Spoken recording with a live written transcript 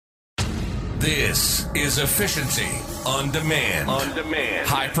This is Efficiency on Demand.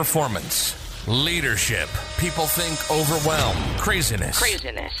 High performance. Leadership. People think overwhelm. Craziness.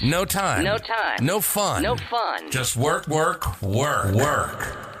 No time. No fun. Just work.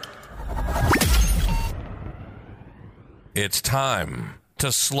 It's time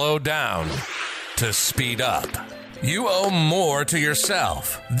to slow down, to speed up. You owe more to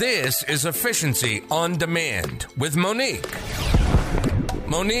yourself. This is Efficiency on Demand with Monique.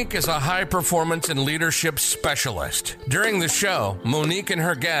 Monique is a high-performance and leadership specialist. During the show, Monique and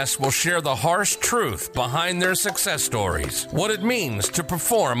her guests will share the harsh truth behind their success stories, what it means to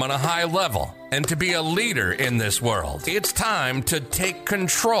perform on a high level, and to be a leader in this world. It's time to take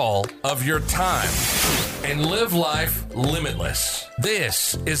control of your time and live life limitless.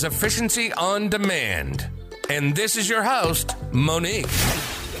 This is Efficiency on Demand. And this is your host, Monique.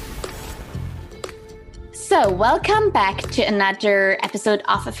 So, welcome back to another episode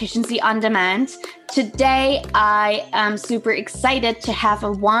of Efficiency on Demand. Today, I am super excited to have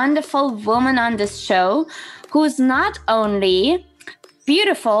a wonderful woman on this show who's not only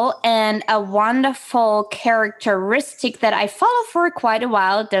beautiful and a wonderful characteristic that I follow for quite a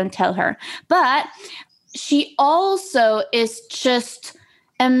while, don't tell her, but she also is just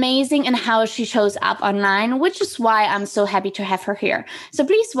amazing in how she shows up online, which is why I'm so happy to have her here. So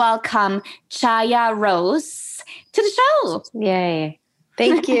please welcome Jaya Rose to the show. Yay.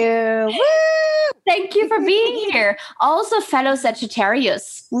 Thank you. Woo! Thank you for being here. Also fellow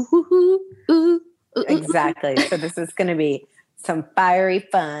Sagittarius. Exactly. So this is going to be some fiery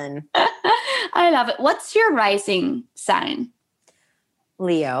fun. I love it. What's your rising sign?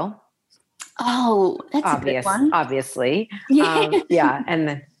 Leo. Oh, that's a good one. Obviously. Yeah. And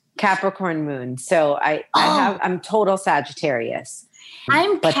the Capricorn moon. So I'm total Sagittarius.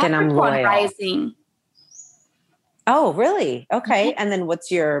 I'm but Capricorn then I'm loyal. rising. Oh, really? Okay. And then what's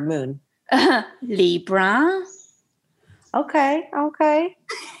your moon? Libra. Okay.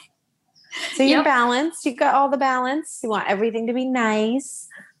 So you're balanced. You've got all the balance. You want everything to be nice.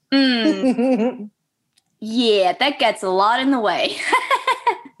 Yeah, that gets a lot in the way.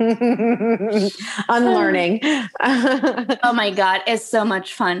 Unlearning. Oh my God, it's so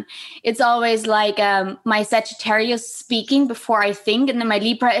much fun. It's always like my Sagittarius speaking before I think, and then my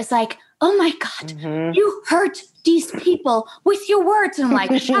Libra is like, oh my God, you hurt these people with your words. And I'm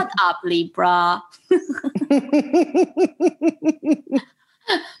like, shut up, Libra.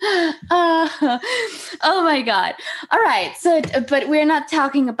 Oh my God. All right. So, but we're not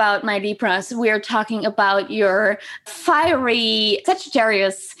talking about my Libras. We're talking about your fiery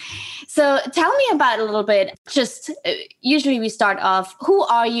Sagittarius. So tell me about a little bit, just usually we start off, who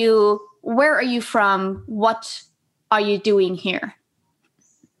are you? Where are you from? What are you doing here?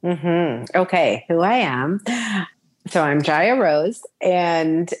 Okay. Who I am. So I'm Jaya Rose,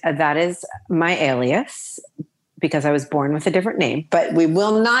 and that is my alias, because I was born with a different name, but we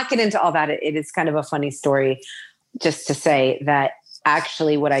will not get into all that. It is kind of a funny story just to say that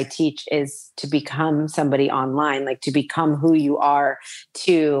actually what I teach is to become somebody online, like to become who you are,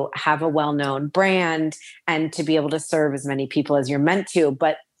 to have a well-known brand and to be able to serve as many people as you're meant to.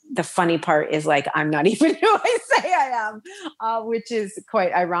 But the funny part is like, I'm not even who I say I am, which is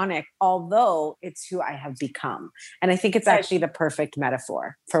quite ironic, although it's who I have become. And I think it's actually the perfect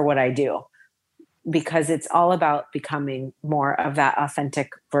metaphor for what I do, because it's all about becoming more of that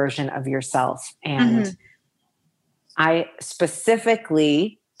authentic version of yourself. And I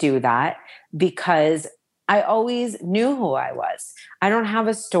specifically do that because I always knew who I was. I don't have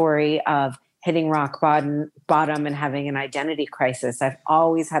a story of hitting rock bottom and having an identity crisis. I've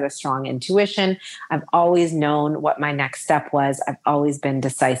always had a strong intuition. I've always known what my next step was. I've always been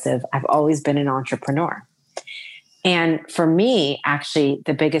decisive. I've always been an entrepreneur. And for me, actually,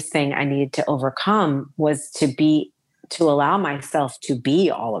 the biggest thing I needed to overcome was to allow myself to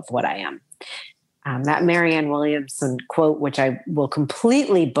be all of what I am. That Marianne Williamson quote, which I will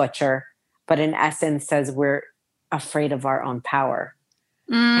completely butcher, but in essence says we're afraid of our own power.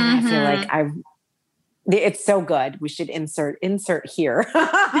 And I feel like it's so good. We should insert here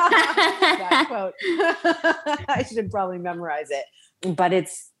that quote. I should probably memorize it, but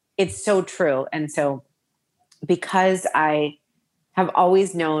it's so true. And so, because I have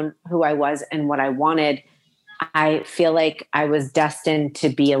always known who I was and what I wanted, I feel like I was destined to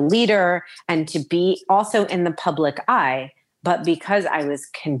be a leader and to be also in the public eye. But because I was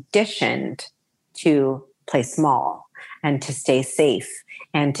conditioned to play small and to stay safe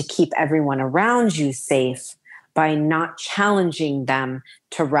and to keep everyone around you safe by not challenging them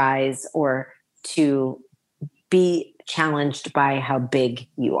to rise or to be challenged by how big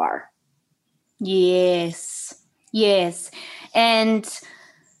you are. Yes. And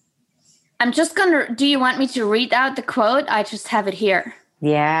do you want me to read out the quote? I just have it here.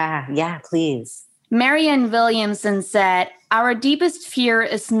 Yeah, please. Marianne Williamson said, "Our deepest fear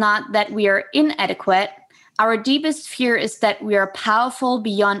is not that we are inadequate. Our deepest fear is that we are powerful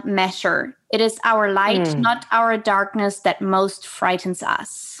beyond measure. It is our light, not our darkness, that most frightens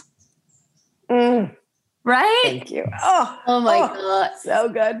us." Right? Thank you. Oh my God. So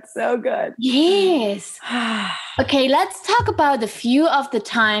good. So good. Yes. Okay, let's talk about a few of the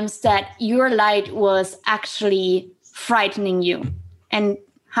times that your light was actually frightening you. And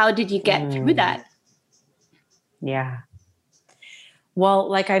how did you get through that? Yeah. Well,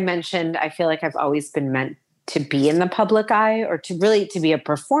 like I mentioned, I feel like I've always been meant to be in the public eye or to be a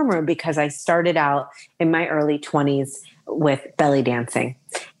performer, because I started out in my early 20s with belly dancing.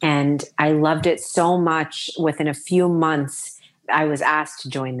 And I loved it so much. Within a few months, I was asked to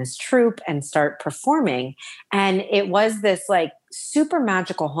join this troupe and start performing. And it was this like super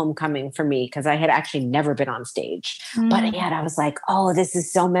magical homecoming for me, because I had actually never been on stage. But yet I was like, oh, this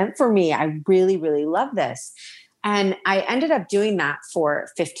is so meant for me. I really, really love this. And I ended up doing that for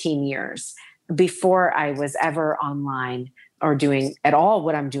 15 years before I was ever online or doing at all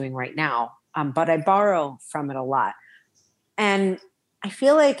what I'm doing right now. But I borrow from it a lot. And I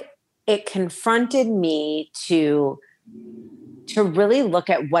feel like it confronted me to really look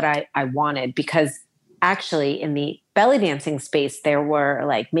at what I wanted, because actually in the belly dancing space, there were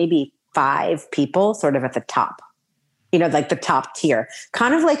like maybe 5 people sort of at the top, like the top tier,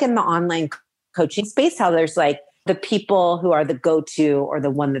 kind of like in the online coaching space, how there's like the people who are the go-to or the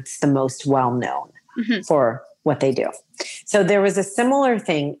one that's the most well-known for what they do. So there was a similar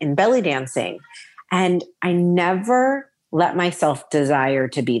thing in belly dancing, and I never let myself desire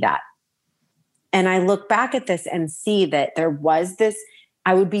to be that. And I look back at this and see that there was this,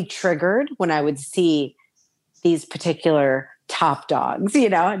 I would be triggered when I would see these particular top dogs,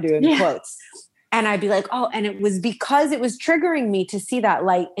 doing quotes. And I'd be like, oh, and it was because it was triggering me to see that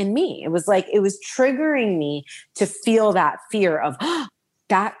light in me. It was like, it was triggering me to feel that fear of,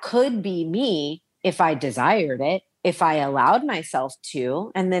 that could be me if I desired it, if I allowed myself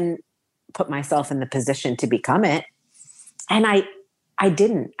to, and then put myself in the position to become it. And I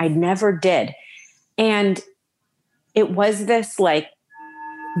didn't. I never did. And it was this like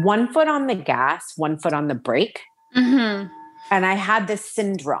 1 foot on the gas, 1 foot on the brake. And I had this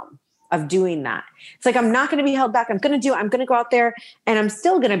syndrome of doing that. It's like, I'm not going to be held back. I'm going to go out there and I'm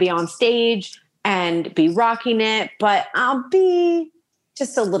still going to be on stage and be rocking it, but I'll be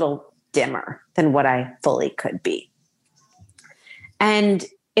just a little dimmer than what I fully could be. And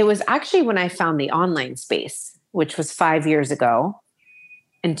it was actually when I found the online space, which was 5 years ago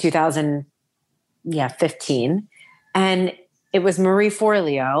in 2015. And it was Marie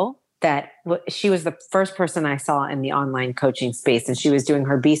Forleo that she was the first person I saw in the online coaching space, and she was doing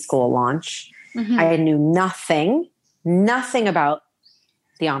her B School launch. I knew nothing about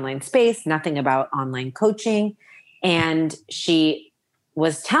the online space, nothing about online coaching. And she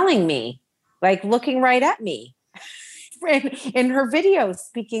was telling me, like looking right at me in her video,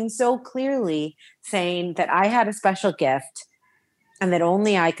 speaking so clearly, saying that I had a special gift and that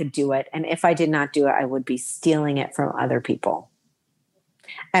only I could do it. And if I did not do it, I would be stealing it from other people.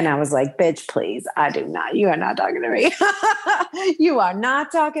 And I was like, bitch, please, you are not talking to me. You are not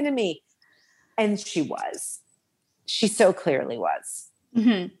talking to me. And she so clearly was.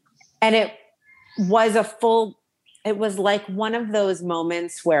 And it was it was like one of those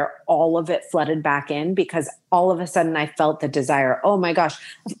moments where all of it flooded back in, because all of a sudden I felt the desire. Oh my gosh,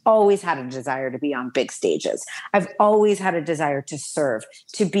 I've always had a desire to be on big stages. I've always had a desire to serve,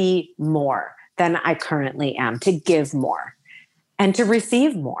 to be more than I currently am, to give more and to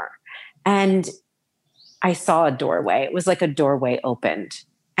receive more. And I saw a doorway. It was like a doorway opened.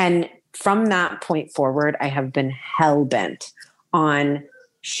 And from that point forward, I have been hell-bent on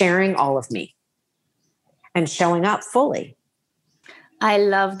sharing all of me and showing up fully. I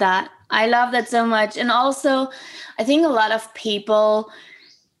love that. I love that so much. And also, I think a lot of people,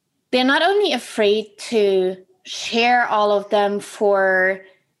 they're not only afraid to share all of them for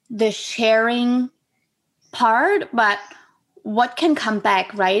the sharing part, but what can come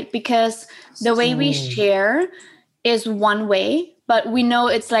back, right? Because the way we share is one way, but we know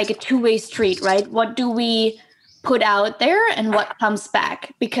it's like a two-way street, right? What do we put out there and what comes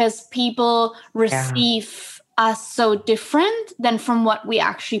back? Because people receive us so different than from what we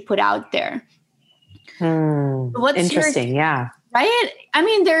actually put out there. What's interesting, right? I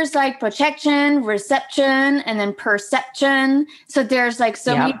mean, there's like projection, reception, and then perception. So there's like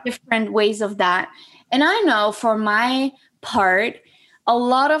so many different ways of that. And I know for my part, a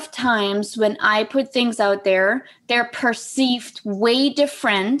lot of times when I put things out there, they're perceived way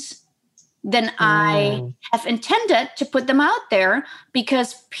different than I have intended to put them out there,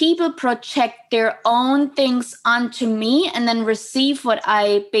 because people project their own things onto me and then receive what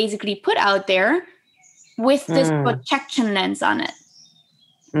I basically put out there with this projection lens on it.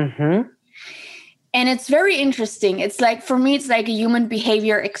 Mm-hmm. And it's very interesting. It's like, for me, it's like a human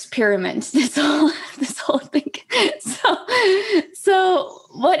behavior experiment, this whole thing. So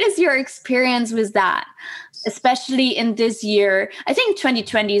what is your experience with that? Especially in this year, I think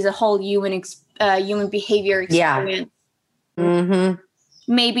 2020 is a whole human behavior experience. Yeah. Mm-hmm.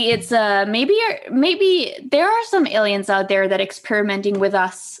 Maybe it's maybe there are some aliens out there that experimenting with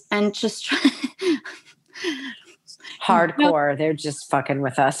us and just hardcore. They're just fucking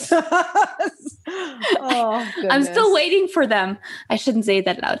with us. Oh, goodness. I'm still waiting for them. I shouldn't say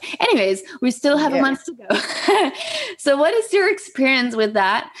that loud. Anyways, we still have a month to go. So what is your experience with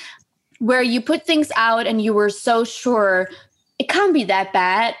that, where you put things out and you were so sure it can't be that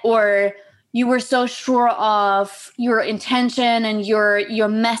bad, or you were so sure of your intention and your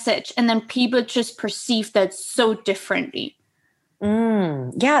message, and then people just perceive that so differently?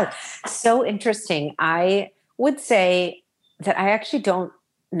 Yeah, so interesting. I would say that I actually don't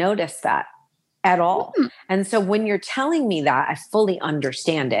notice that at all. And so when you're telling me that, I fully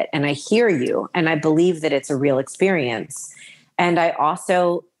understand it, and I hear you, and I believe that it's a real experience. And I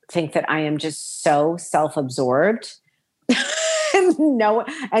also think that I am just so self-absorbed and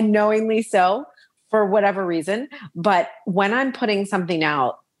knowingly so, for whatever reason. But when I'm putting something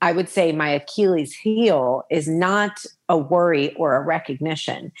out, I would say my Achilles heel is not a worry or a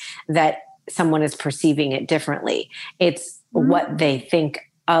recognition that someone is perceiving it differently. It's what they think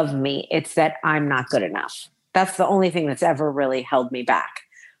of me. It's that I'm not good enough. That's the only thing that's ever really held me back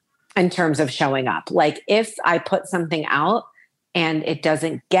in terms of showing up. Like, if I put something out and it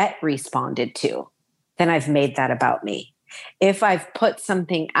doesn't get responded to, then I've made that about me. If I've put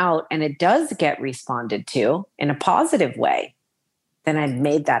something out and it does get responded to in a positive way, then I've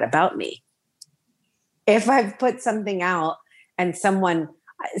made that about me. If I've put something out and someone,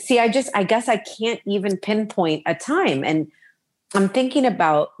 I guess I can't even pinpoint a time. And I'm thinking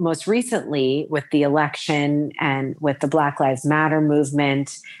about most recently with the election and with the Black Lives Matter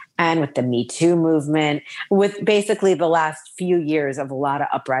movement and with the Me Too movement, with basically the last few years of a lot of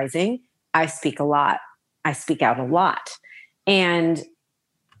uprising. I speak a lot. I speak out a lot. And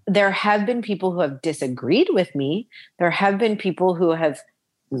there have been people who have disagreed with me. There have been people who have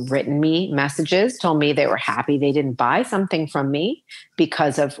written me messages, told me they were happy they didn't buy something from me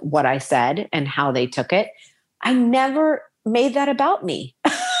because of what I said and how they took it. I never made that about me.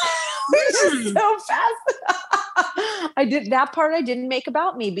 Which is so fast. I didn't make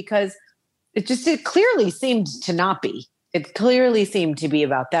about me, because it clearly seemed to not be. It clearly seemed to be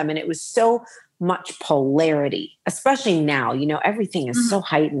about them. And it was so much polarity, especially now, everything is so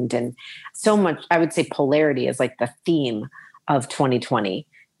heightened, and so much, I would say polarity is like the theme of 2020,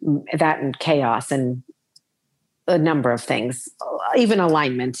 that and chaos and a number of things, even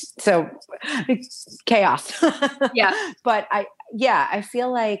alignment. So chaos. Yeah. But I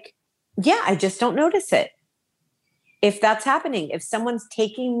feel like, I just don't notice it. If that's happening, if someone's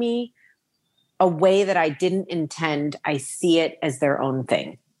taking me a way that I didn't intend, I see it as their own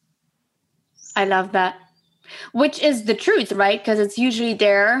thing. I love that. Which is the truth, right? Because it's usually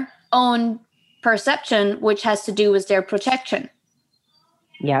their own perception, which has to do with their projection.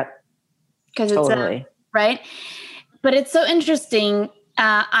 Yeah. Because totally. It's right. But it's so interesting.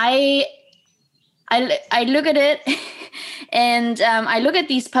 I look at it and I look at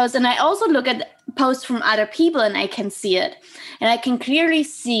these posts, and I also look at posts from other people, and I can see it. And I can clearly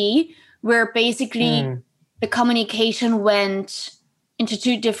see where basically the communication went into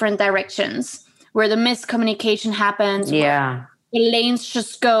two different directions, where the miscommunication happens. Yeah. The lanes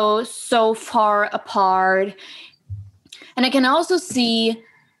just go so far apart. And I can also see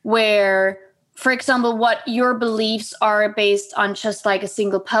where, for example, what your beliefs are based on just like a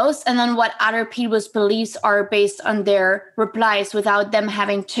single post, and then what other people's beliefs are based on their replies without them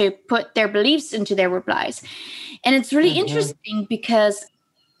having to put their beliefs into their replies. And it's really interesting, because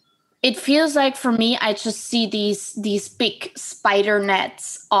it feels like, for me, I just see these big spider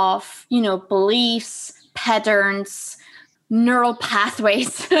nets of, beliefs, patterns, neural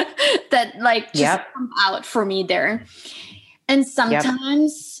pathways that like just come out for me there. And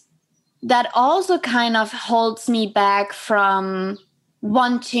sometimes that also kind of holds me back from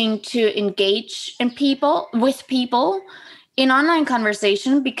wanting to engage with people in online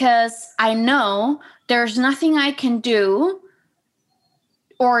conversation, because I know there's nothing I can do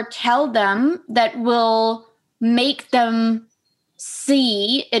or tell them that will make them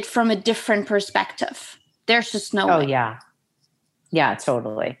see it from a different perspective. There's just no way. Yeah. Yeah,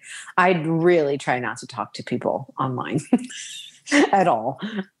 totally. I'd really try not to talk to people online at all.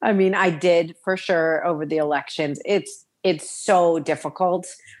 I mean, I did for sure over the elections. It's so difficult,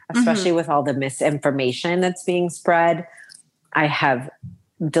 especially Mm-hmm. with all the misinformation that's being spread. I have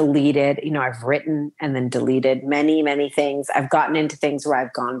deleted, I've written and then deleted many, many things. I've gotten into things where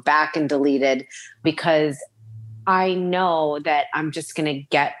I've gone back and deleted because I know that I'm just going to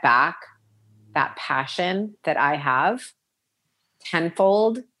get back that passion that I have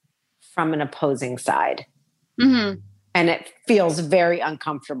tenfold from an opposing side. Mm-hmm. And it feels very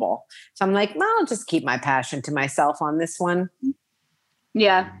uncomfortable. So I'm like, well, I'll just keep my passion to myself on this one.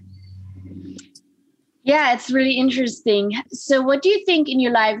 Yeah. Yeah, it's really interesting. So what do you think in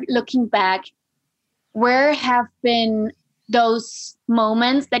your life, looking back, where have been those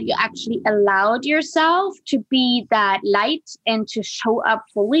moments that you actually allowed yourself to be that light and to show up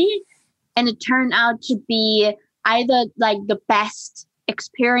fully? And it turned out to be either like the best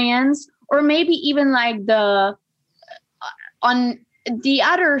experience or maybe even like the on the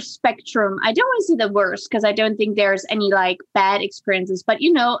other spectrum. I don't want to say the worst because I don't think there's any like bad experiences, but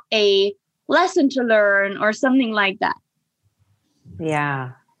a lesson to learn or something like that.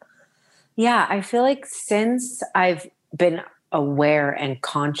 Yeah. Yeah. I feel like since I've been aware and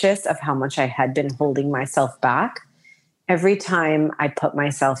conscious of how much I had been holding myself back, every time I put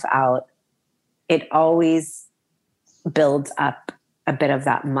myself out, it always builds up a bit of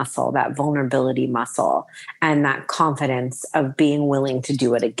that muscle, that vulnerability muscle, and that confidence of being willing to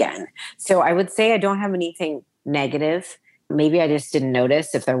do it again. So I would say I don't have anything negative. Maybe I just didn't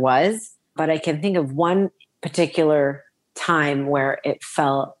notice if there was, but I can think of one particular time where it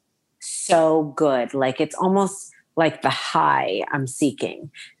felt so good. Like it's almost like the high I'm seeking,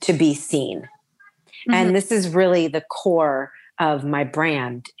 to be seen. Mm-hmm. And this is really the core of my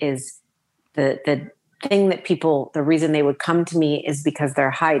brand, is the thing that the reason they would come to me is because they're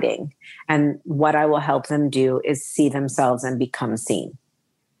hiding. And what I will help them do is see themselves and become seen.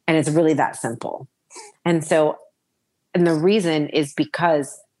 And it's really that simple. And the reason is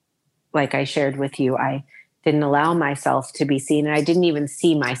because, like I shared with you, I didn't allow myself to be seen. And I didn't even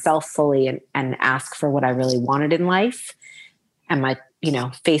see myself fully and ask for what I really wanted in life. And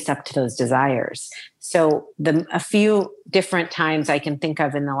face up to those desires. So a few different times I can think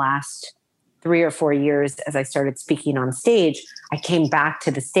of in the last 3 or 4 years, as I started speaking on stage, I came back to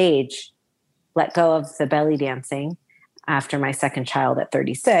the stage, let go of the belly dancing after my second child at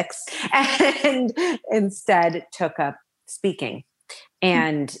 36, and instead took up speaking.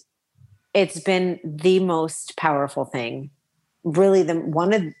 And it's been the most powerful thing, really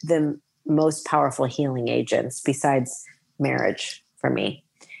one of the most powerful healing agents besides marriage for me.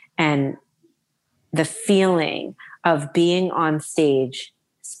 And the feeling of being on stage,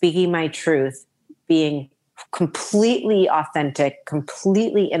 speaking my truth, being completely authentic,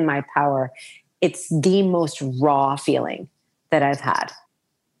 completely in my power, it's the most raw feeling that I've had.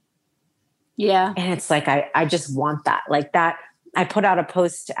 Yeah. And it's like, I just want that. Like that. I put out a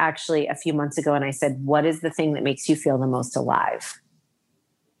post actually a few months ago and I said, what is the thing that makes you feel the most alive?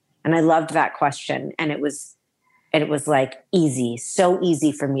 And I loved that question. And it was like easy, so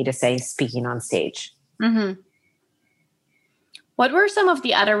easy for me to say, speaking on stage. Mm-hmm. What were some of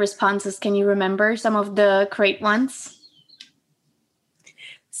the other responses? Can you remember some of the great ones?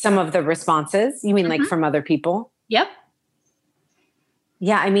 Some of the responses? You mean like from other people? Yep.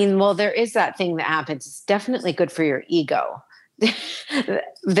 Yeah. I mean, well, there is that thing that happens. It's definitely good for your ego.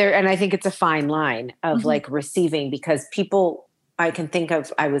 And I think it's a fine line of like receiving, because people, I can think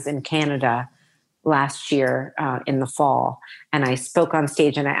of, I was in Canada last year in the fall, and I spoke on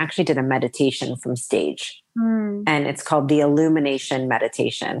stage, and I actually did a meditation from stage. And it's called the Illumination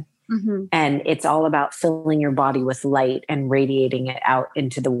Meditation. Mm-hmm. And it's all about filling your body with light and radiating it out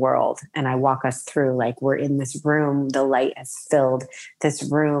into the world. And I walk us through, like, we're in this room, the light has filled this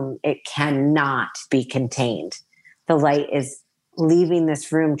room. It cannot be contained. The light is leaving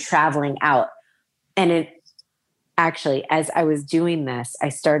this room, traveling out. And it actually, as I was doing this, I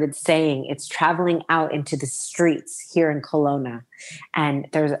started saying it's traveling out into the streets here in Kelowna. And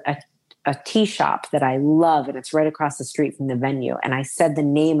there's a tea shop that I love, and it's right across the street from the venue. And I said the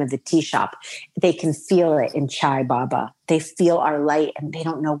name of the tea shop. They can feel it in Chai Baba. They feel our light, and they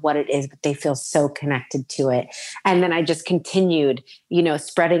don't know what it is, but they feel so connected to it. And then I just continued,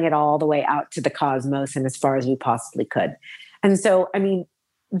 spreading it all the way out to the cosmos and as far as we possibly could. And so, I mean,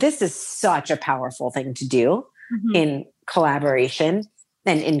 this is such a powerful thing to do in collaboration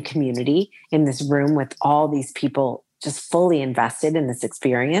and in community, in this room with all these people just fully invested in this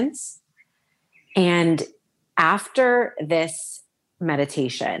experience. And after this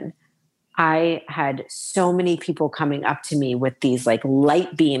meditation, I had so many people coming up to me with these like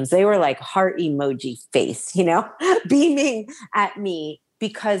light beams. They were like heart emoji face, beaming at me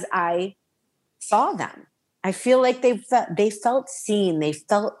because I saw them. I feel like they felt seen. They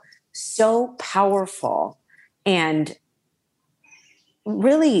felt so powerful and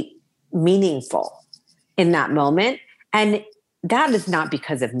really meaningful in that moment. And that is not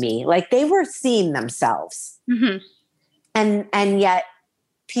because of me. Like they were seeing themselves. Mm-hmm. And yet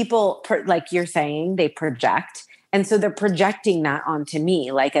people, like you're saying, they project. And so they're projecting that onto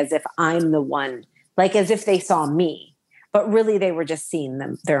me, like as if I'm the one, like as if they saw me, but really they were just seeing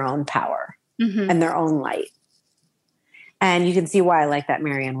their own power and their own light. And you can see why I like that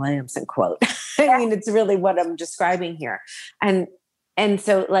Marianne Williamson quote. I mean, it's really what I'm describing here. And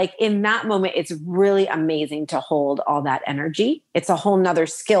so like in that moment, it's really amazing to hold all that energy. It's a whole nother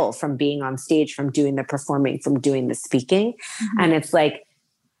skill from being on stage, from doing the performing, from doing the speaking. And it's like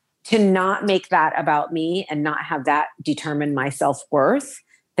to not make that about me and not have that determine my self-worth,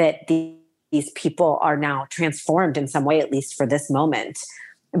 that these people are now transformed in some way, at least for this moment,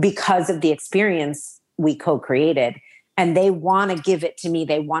 because of the experience we co-created. And they want to give it to me.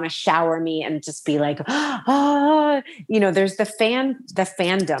 They want to shower me and just be like, there's the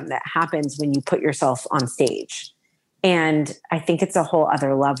fandom that happens when you put yourself on stage. And I think it's a whole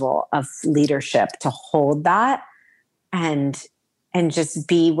other level of leadership to hold that and just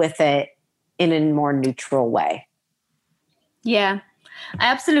be with it in a more neutral way. Yeah, I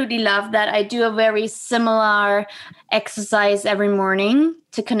absolutely love that. I do a very similar exercise every morning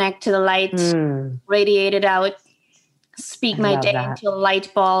to connect to the light, radiate it out, speak my day into a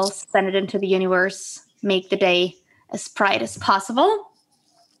light ball, send it into the universe, make the day as bright as possible.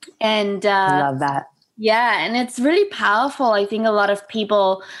 And I love that. Yeah, and it's really powerful. I think a lot of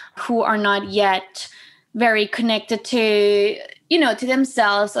people who are not yet very connected to, to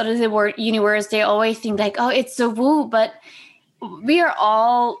themselves or to the universe, they always think like, oh, it's so woo, but we are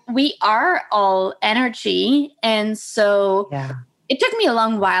all energy. And so it took me a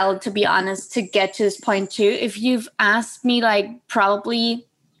long while, to be honest, to get to this point too. If you've asked me like probably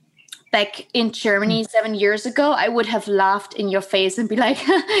back in Germany 7 years ago, I would have laughed in your face and be like,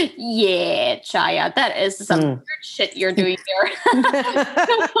 yeah, Chaya, that is some weird shit you're doing there.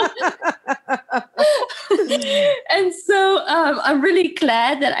 And so I'm really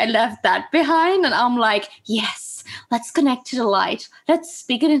glad that I left that behind. And I'm like, yes, let's connect to the light. Let's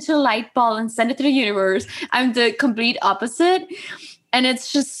speak it into the light ball and send it to the universe. I'm the complete opposite. And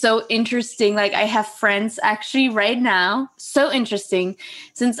it's just so interesting. Like I have friends actually right now. So interesting.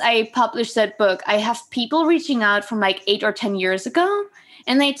 Since I published that book, I have people reaching out from like 8 or 10 years ago.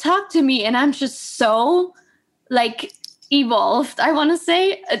 And they talk to me and I'm just so like evolved, I want to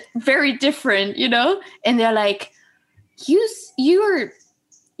say, very different, And they're like, you're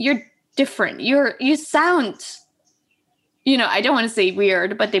different. You sound, I don't want to say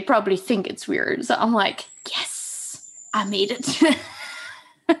weird, but they probably think it's weird. So I'm like, yes, I made it.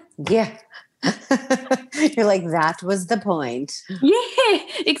 Yeah. You're like, that was the point. Yeah,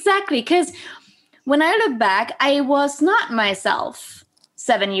 exactly. Because when I look back, I was not myself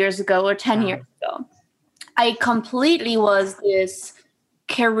 7 years ago or 10 years ago. I completely was this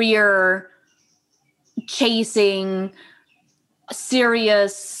career chasing,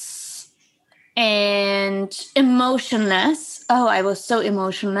 serious and emotionless. Oh, I was so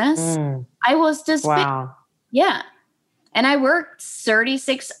emotionless. I was this wow. Yeah. And I worked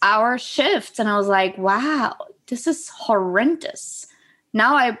 36-hour shifts and I was like, wow, this is horrendous.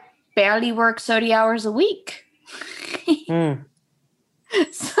 Now I barely work 30 hours a week.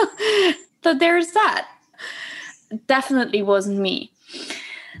 So there's that. Definitely wasn't me.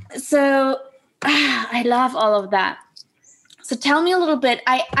 So I love all of that. So tell me a little bit.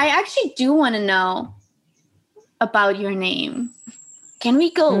 I actually do want to know about your name. Can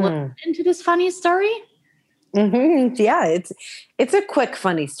we go into this funny story? Yeah, it's a quick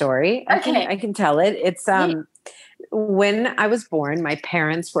funny story. Okay. I can tell it. It's when I was born, my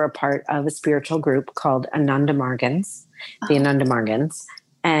parents were a part of a spiritual group called Ananda Margans, the Ananda Margans,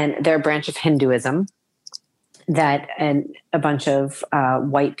 and they're a branch of Hinduism that a bunch of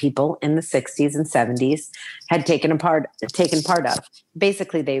white people in the 60s and 70s had taken part of.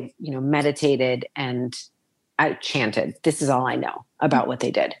 Basically, they meditated and I chanted. This is all I know about what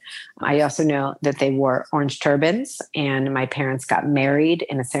they did. I also know that they wore orange turbans, and my parents got married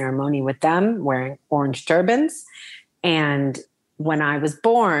in a ceremony with them wearing orange turbans. And when I was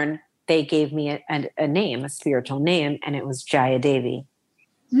born, they gave me a name, a spiritual name, and it was Jaya Devi.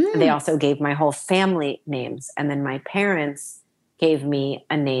 They also gave my whole family names. And then my parents gave me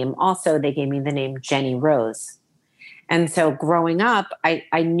a name also. They gave me the name Jenny Rose. And so growing up,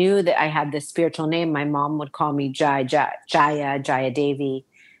 I knew that I had this spiritual name. My mom would call me Jaya Devi.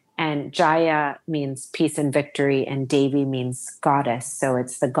 And Jaya means peace and victory, and Devi means goddess. So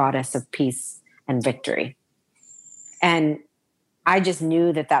it's the goddess of peace and victory. And I just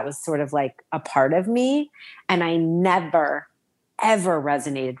knew that that was sort of like a part of me. And I never, ever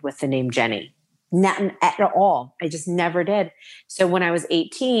resonated with the name Jenny. Not at all. I just never did. So when I was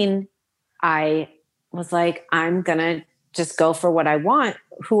 18, I was like, I'm going to just go for what I want.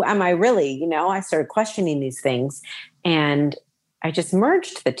 Who am I really? You know, I started questioning these things, and I just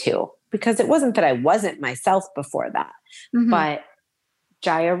merged the two, because it wasn't that I wasn't myself before that, but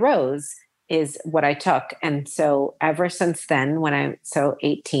Jaya Rose is what I took. And so ever since then, when I'm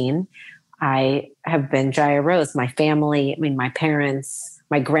 18, I have been Jaya Rose. My family, I mean, my parents,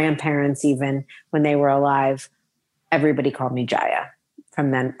 my grandparents, even when they were alive, everybody called me Jaya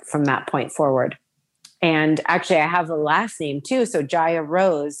from that point forward. And actually I have the last name too. So Jaya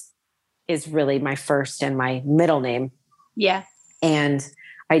Rose is really my first and my middle name. Yeah. And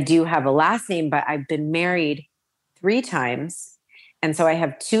I do have a last name, but I've been married 3 times. And so I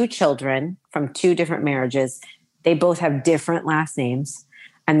have 2 children from 2 different marriages. They both have different last names.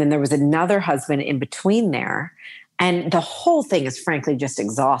 And then there was another husband in between there. And the whole thing is frankly just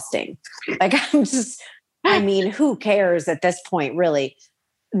exhausting. Like I mean, who cares at this point, really?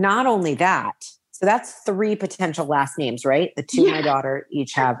 Not only that, so that's 3 potential last names, right? The 2 my daughter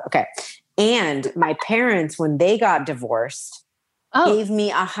each have. Okay. And my parents, when they got divorced, gave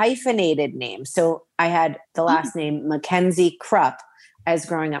me a hyphenated name. So I had the last name Mackenzie Krupp. As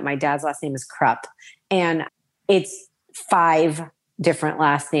growing up, my dad's last name is Krupp. And it's 5 different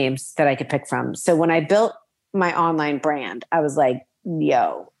last names that I could pick from. So when I built my online brand, I was like,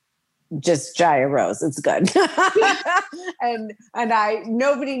 yo, just Jaya Rose. It's good. and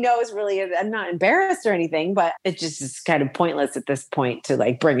nobody knows really, I'm not embarrassed or anything, but it just is kind of pointless at this point to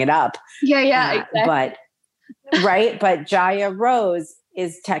like bring it up. Yeah, exactly. But right. But Jaya Rose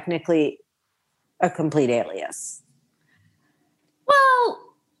is technically a complete alias. Well,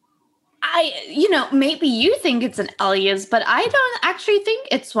 maybe you think it's an alias, but I don't actually think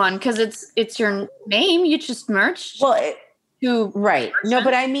it's one, because it's your name. You just merged. Well, right. No,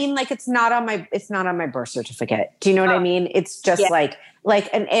 but I mean, like, it's not on my birth certificate. Do you know what I mean? It's just like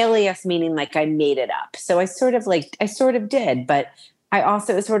an alias, meaning like I made it up. So I sort of did, but I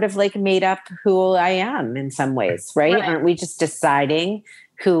also sort of like made up who I am in some ways, right? Aren't we just deciding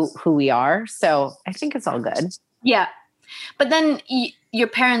who we are? So I think it's all good. Yeah. But then your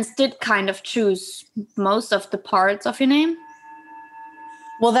parents did kind of choose most of the parts of your name.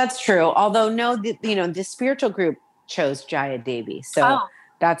 Well, that's true. Although the spiritual group chose Jaya Devi. So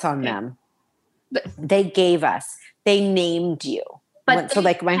that's on them. They named you. But so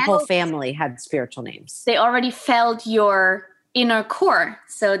like my whole family had spiritual names. They already felt your inner core.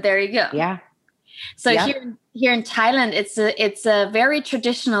 So there you go. Yeah. So here in Thailand, it's a very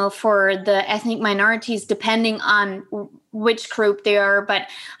traditional for the ethnic minorities, depending on which group they are. But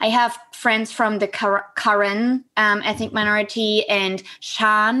I have friends from the Karen ethnic minority and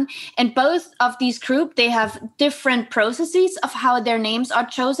Shan, and both of these groups, they have different processes of how their names are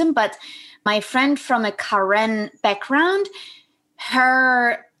chosen. But my friend from a Karen background,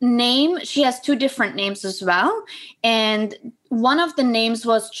 her name, she has 2 different names as well, and one of the names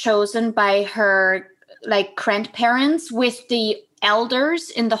was chosen by her like grandparents with the elders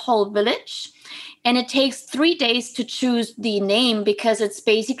in the whole village, and it takes 3 days to choose the name, because it's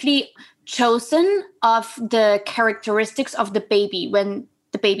basically chosen of the characteristics of the baby when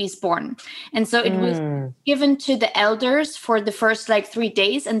the baby's born. And so it was given to the elders for the first like 3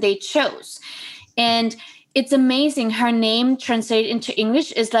 days, and they chose. And it's amazing. Her name translated into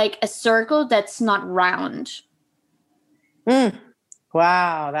English is like a circle that's not round.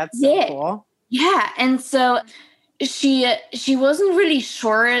 Wow, that's so cool. Yeah. And so she wasn't really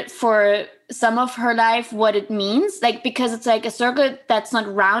sure for some of her life what it means, like, because it's like a circle that's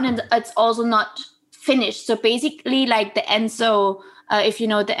not round and it's also not finished. So basically like the Enso, if you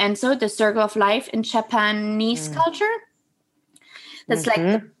know the Enso, the circle of life in Japanese culture, that's like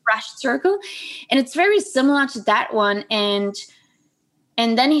the brushed circle, and it's very similar to that one. And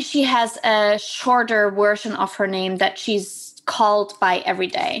then she has a shorter version of her name that she's called by every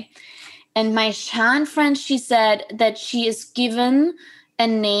day. And my Shan friend, she said that she is given a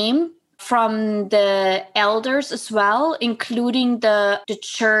name from the elders as well, including the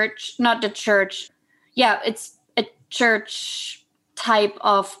church, not the church. Yeah, it's a church type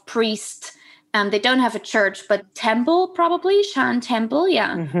of priest. They don't have a church, but temple, probably, Shan temple,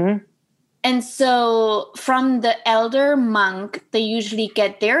 yeah. Mm-hmm. And so from the elder monk, they usually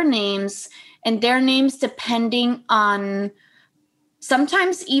get their names. and their names depending on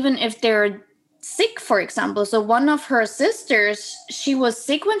sometimes even if they're sick, for example. So one of her sisters, she was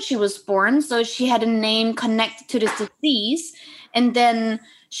sick when she was born, so she had a name connected to this disease, and then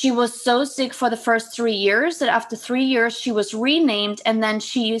she was so sick for the first 3 years that after 3 years she was renamed, and then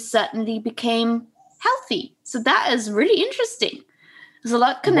she suddenly became healthy. So that is really interesting. There's a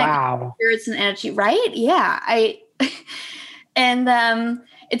lot connected to spirits and energy, right? Yeah, and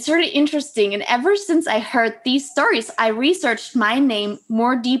it's really interesting. And ever since I heard these stories, I researched my name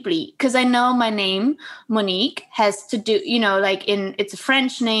more deeply, because I know my name, Monique, has to do, it's a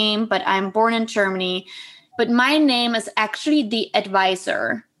French name, but I'm born in Germany. But my name is actually the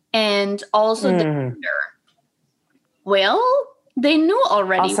advisor and also the leader. Well, they knew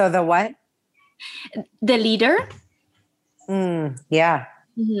already. Also the what? The leader. Yeah.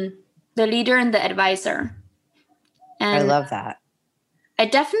 Mm-hmm. The leader and the advisor. And I love that. I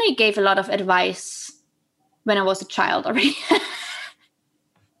definitely gave a lot of advice when I was a child already.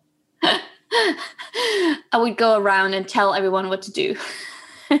 I would go around and tell everyone what to do.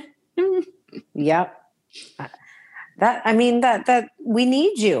 Yep. That we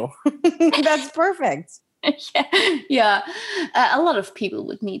need you. That's perfect. Yeah. A lot of people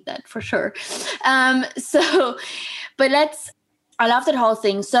would need that for sure. I love that whole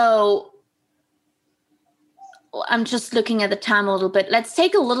thing. So I'm just looking at the time a little bit. Let's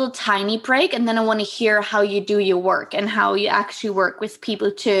take a little tiny break, and then I want to hear how you do your work and how you actually work with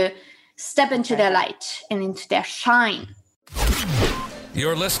people to step into their light and into their shine.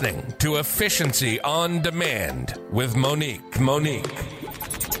 You're listening to Efficiency on Demand with Monique.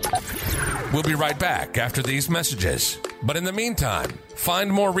 We'll be right back after these messages. But in the meantime, find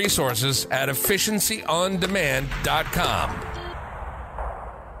more resources at efficiencyondemand.com.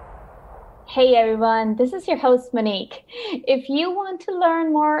 Hey everyone, this is your host Monique. If you want to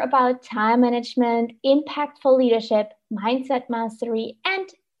learn more about time management, impactful leadership, mindset mastery, and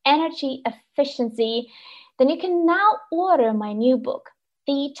energy efficiency, then you can now order my new book,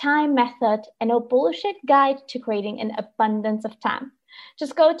 The Time Method, a no bullshit guide to creating an abundance of time.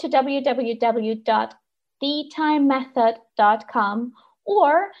 Just go to www.thetimemethod.com,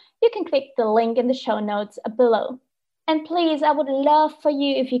 or you can click the link in the show notes below. And please, I would love for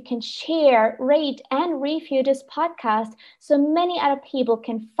you if you can share, rate, and review this podcast so many other people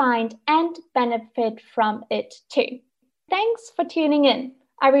can find and benefit from it too. Thanks for tuning in.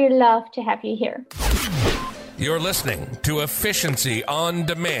 I really love to have you here. You're listening to Efficiency on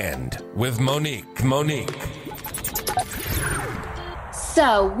Demand with Monique.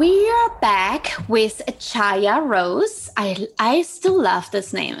 So we are back with Chaya Rose. I still love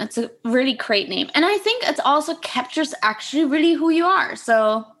this name. It's a really great name. And I think it also captures actually really who you are.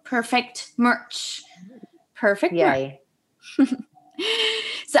 So perfect merch. Perfect. Yay. Merch.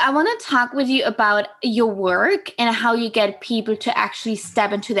 So I want to talk with you about your work and how you get people to actually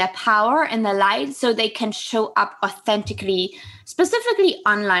step into their power and their light so they can show up authentically, specifically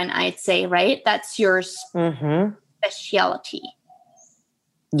online, I'd say, right? That's your specialty.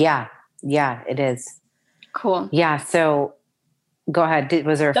 Yeah, it is. Cool. Yeah, so go ahead.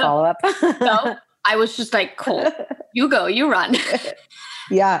 Was there a follow-up? No, I was just like, cool. You go, you run.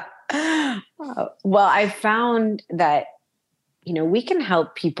 Yeah. Well, I found that, we can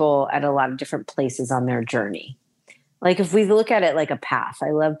help people at a lot of different places on their journey. Like if we look at it like a path,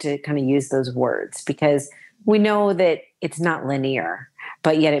 I love to kind of use those words because we know that it's not linear,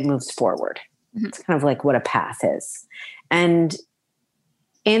 but yet it moves forward. Mm-hmm. It's kind of like what a path is. And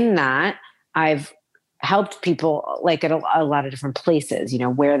in that, I've helped people like at a lot of different places,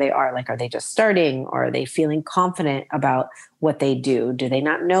 where they are, like, are they just starting or are they feeling confident about what they do? Do they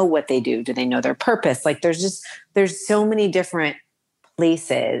not know what they do? Do they know their purpose? Like there's so many different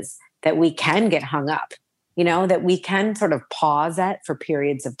places that we can get hung up, that we can sort of pause at for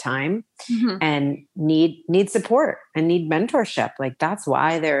periods of time and need support and need mentorship. Like that's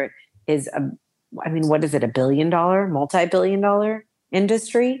why there is what is it? multi-billion-dollar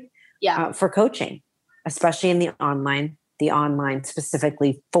industry for coaching, especially in the online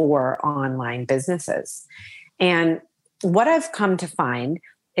specifically for online businesses. And what I've come to find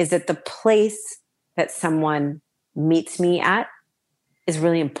is that the place that someone meets me at is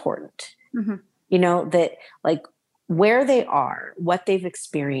really important. That like where they are, what they've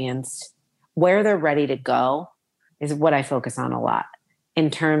experienced, where they're ready to go is what I focus on a lot in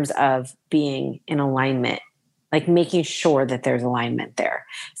terms of being in alignment, like making sure that there's alignment there.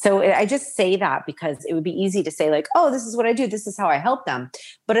 So I just say that because it would be easy to say like, oh, this is what I do. This is how I help them.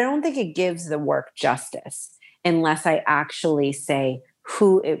 But I don't think it gives the work justice unless I actually say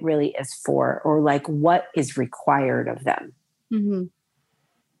who it really is for or like what is required of them.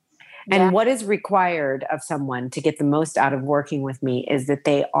 And Yeah. what is required of someone to get the most out of working with me is that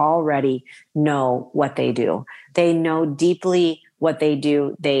they already know what they do. They know deeply what they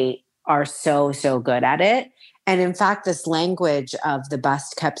do. They are so, so good at it. And in fact, this language of the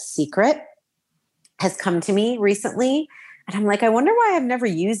best kept secret has come to me recently. And I'm like, I wonder why I've never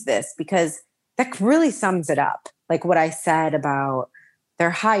used this, because that really sums it up. Like what I said about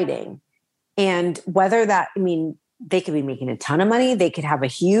they're hiding. And whether that, I mean, they could be making a ton of money, they could have a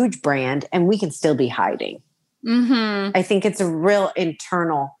huge brand, and we can still be hiding. Mm-hmm. I think it's a real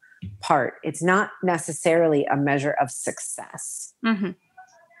internal part. It's not necessarily a measure of success. Mm-hmm.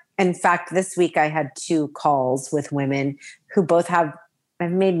 In fact, this week I had 2 calls with women who both have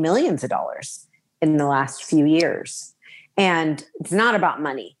made millions of dollars in the last few years. And it's not about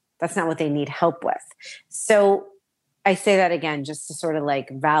money. That's not what they need help with. So I say that again, just to sort of like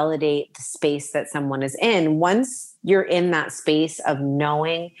validate the space that someone is in. Once you're in that space of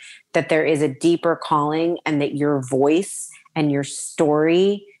knowing that there is a deeper calling and that your voice and your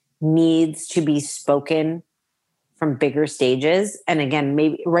story needs to be spoken from bigger stages. And again,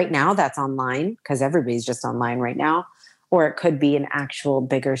 maybe right now that's online because everybody's just online right now, or it could be an actual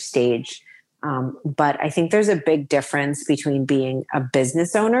bigger stage. But I think there's a big difference between being a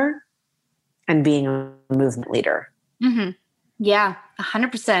business owner and being a movement leader. Mm-hmm. Yeah,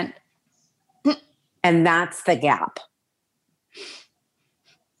 100%. And that's the gap.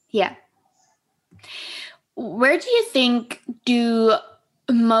 Yeah. Where do you think do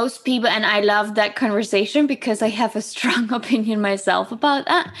most people, and I love that conversation because I have a strong opinion myself about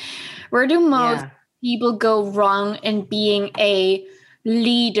that. Where do most people go wrong in being a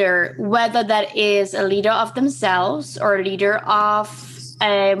leader, whether that is a leader of themselves or a leader of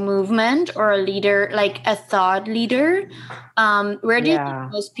a movement or a leader, like a thought leader? Where do you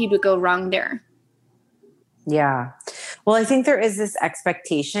think most people go wrong there? Yeah. Well, I think there is this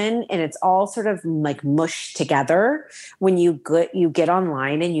expectation, and it's all sort of like mushed together when you get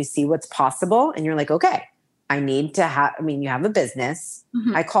online and you see what's possible and you're like, okay, I need to have, you have a business.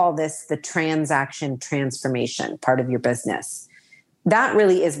 Mm-hmm. I call this the transaction transformation part of your business. That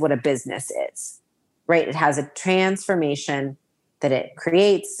really is what a business is, right? It has a transformation that it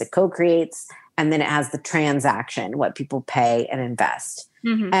creates, it co-creates, and then it has the transaction, what people pay and invest.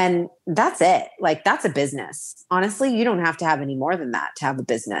 Mm-hmm. And that's it. Like, that's a business. Honestly, you don't have to have any more than that to have a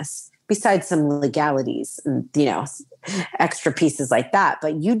business, besides some legalities and, extra pieces like that.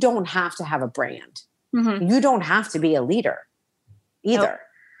 But you don't have to have a brand. Mm-hmm. You don't have to be a leader either. Nope.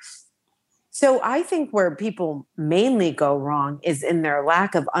 So I think where people mainly go wrong is in their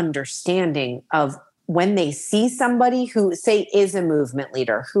lack of understanding of when they see somebody who, say, is a movement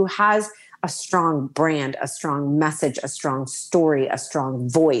leader, who has a strong brand, a strong message, a strong story, a strong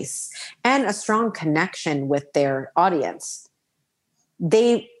voice, and a strong connection with their audience.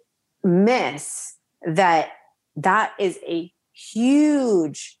 They miss that is a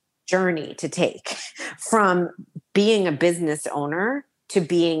huge journey to take from being a business owner to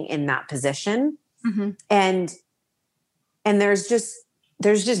being in that position. Mm-hmm. And there's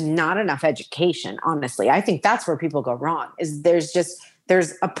just not enough education, honestly. I think that's where people go wrong, is there's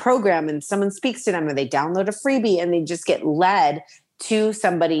a program and someone speaks to them or they download a freebie and they just get led to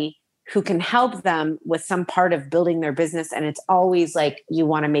somebody who can help them with some part of building their business. And it's always like, you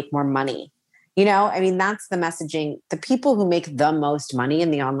want to make more money. That's the messaging. The people who make the most money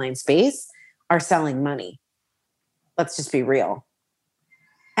in the online space are selling money. Let's just be real.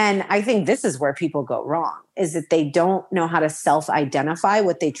 And I think this is where people go wrong, is that they don't know how to self-identify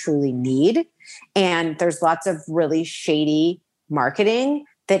what they truly need. And there's lots of really shady marketing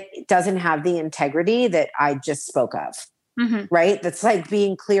that doesn't have the integrity that I just spoke of, mm-hmm. right? That's like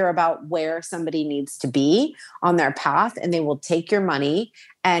being clear about where somebody needs to be on their path, and they will take your money,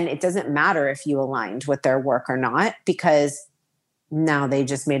 and it doesn't matter if you aligned with their work or not, because now they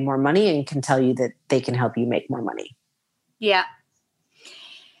just made more money and can tell you that they can help you make more money. Yeah.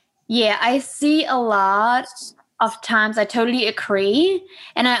 Yeah, I see a lot of times, I totally agree.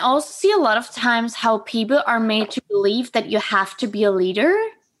 And I also see a lot of times how people are made to believe that you have to be a leader.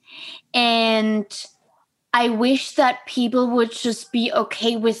 And I wish that people would just be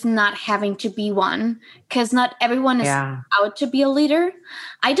okay with not having to be one, because not everyone is out to be a leader.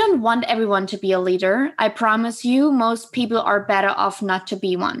 I don't want everyone to be a leader. I promise you, most people are better off not to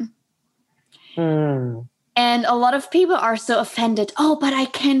be one. Mm. And a lot of people are so offended. Oh, but I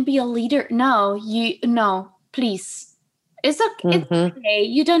can be a leader. No, please. It's okay. Mm-hmm. It's okay.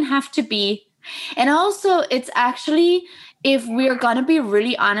 You don't have to be. And also, it's actually if we're going to be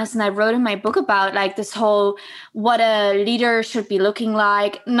really honest, and I wrote in my book about like this whole what a leader should be looking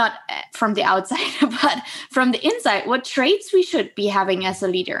like, not from the outside, but from the inside, what traits we should be having as a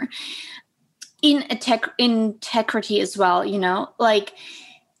leader in integrity as well, you know, like,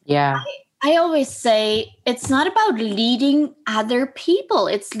 yeah. I always say it's not about leading other people.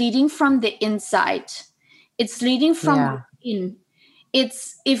 It's leading from the inside. It's leading from within.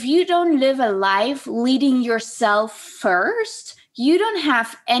 It's if you don't live a life leading yourself first, you don't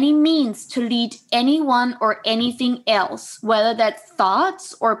have any means to lead anyone or anything else, whether that's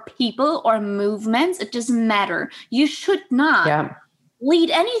thoughts or people or movements. It doesn't matter. You should not lead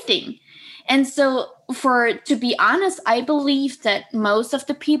anything. And so to be honest, I believe that most of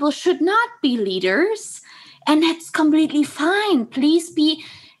the people should not be leaders, and that's completely fine. Please be.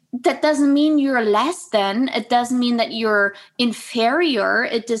 That doesn't mean you're less than. It doesn't mean that you're inferior.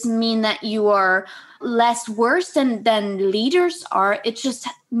 It doesn't mean that you are less worse than take on,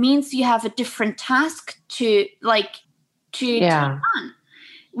 means you have a different task to take on,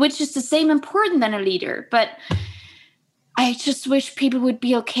 which is the same important than a leader. But I just wish people would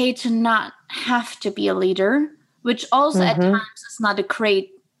be okay to not have to be a leader, which also at times is not a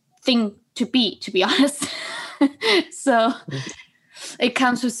great thing to be honest. So it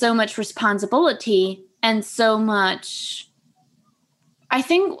comes with so much responsibility and so much. I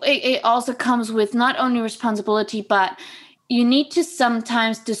think it also comes with not only responsibility, but you need to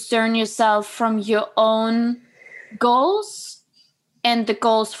sometimes discern yourself from your own goals and the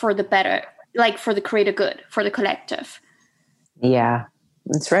goals for the better, like for the greater good, for the collective. Yeah,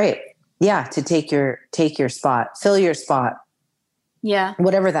 that's right. Yeah, to take your spot, fill your spot. Yeah.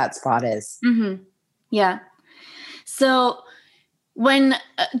 Whatever that spot is. Mm-hmm. Yeah. So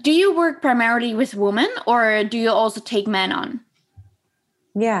do you work primarily with women, or do you also take men on?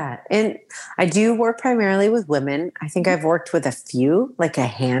 Yeah. And I do work primarily with women. I think I've worked with a few, like a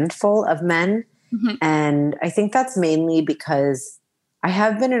handful of men. Mm-hmm. And I think that's mainly because I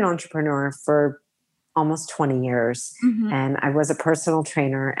have been an entrepreneur for almost 20 years. Mm-hmm. And I was a personal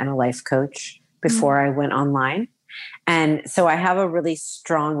trainer and a life coach before I went online. And so I have a really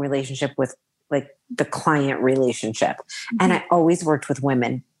strong relationship with like the client relationship. Mm-hmm. And I always worked with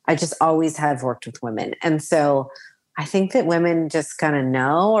women. I just always have worked with women. And so I think that women just kind of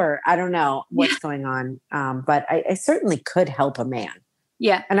know, or I don't know what's going on. But I certainly could help a man.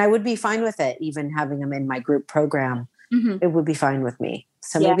 Yeah. And I would be fine with it. Even having him in my group program, it would be fine with me.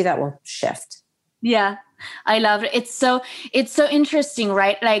 So maybe that will shift. Yeah, I love it. It's so interesting,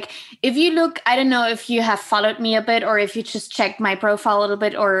 right? Like if you look, I don't know if you have followed me a bit or if you just checked my profile a little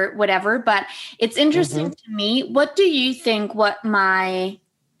bit or whatever, but it's interesting to me. What do you think what my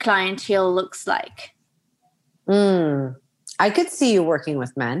clientele looks like? I could see you working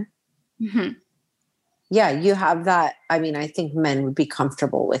with men. Mm-hmm. Yeah, you have that. I mean, I think men would be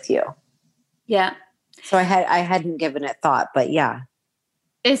comfortable with you. Yeah. So I hadn't given it thought, but yeah.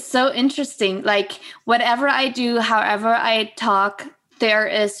 It's so interesting. Like whatever I do, however I talk, there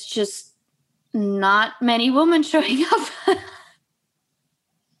is just not many women showing up.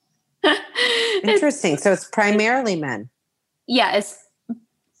 Interesting. So it's primarily men. Yeah, it's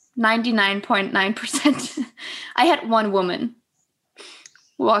 99.9%. I had one woman.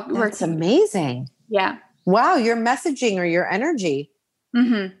 That's amazing. Yeah. Wow, your messaging or your energy.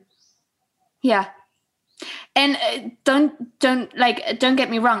 Mm-hmm. Yeah. And don't get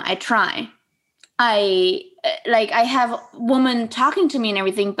me wrong. I try. I have women talking to me and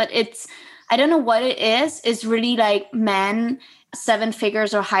everything, but I don't know what it is. It's really like men, 7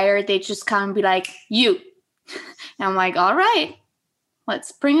 figures or higher. They just come and be like, you. And I'm like, all right,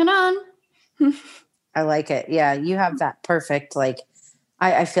 let's bring it on. I like it. Yeah. You have that perfect, like,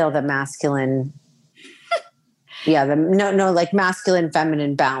 I feel the masculine. Yeah. Like masculine,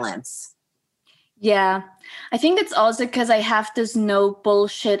 feminine balance. Yeah. I think it's also because I have this no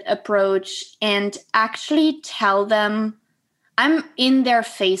bullshit approach and actually tell them I'm in their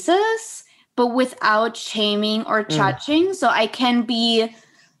faces, but without shaming or judging. So I can be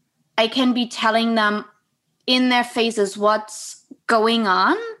telling them in their faces what's going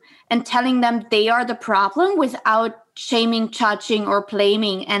on and telling them they are the problem without shaming, judging, or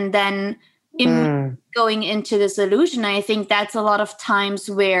blaming. And then going into this illusion, I think that's a lot of times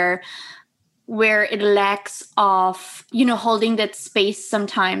where it lacks of, holding that space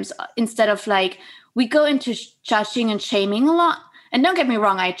sometimes, instead of like, we go into judging and shaming a lot. And don't get me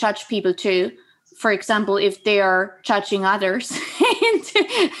wrong, I judge people too. For example, if they are judging others.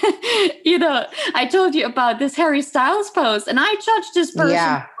 I told you about this Harry Styles post, and I judged this person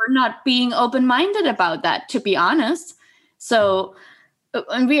for not being open-minded about that, to be honest. So,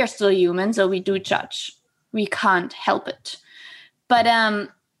 and we are still human, so we do judge. we can't help it. But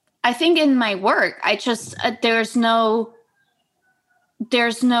I think in my work, I just there's no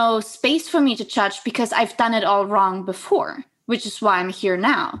space for me to judge because I've done it all wrong before, which is why I'm here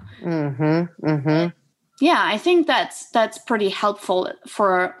now. Yeah, I think that's pretty helpful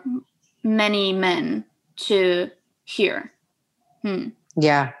for many men to hear.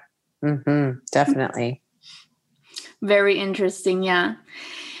 Yeah, definitely. Very interesting. Yeah.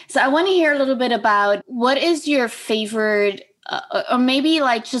 So I want to hear a little bit about what is your favorite, or maybe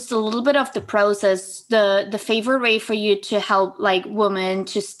like just a little bit of the process, the favorite way for you to help like women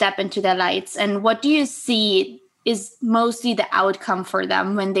to step into their lights, and what do you see is mostly the outcome for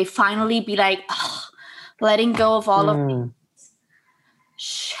them when they finally be like, oh, letting go of all of these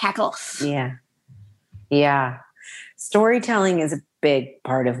shackles. Yeah. Storytelling is a big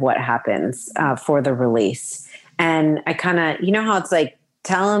part of what happens for the release. And I kind of, you know how it's like,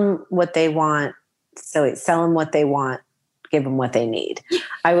 tell them what they want. So sell them what they want, give them what they need.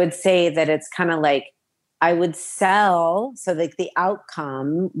 I would say that it's kind of like, I would sell. So like the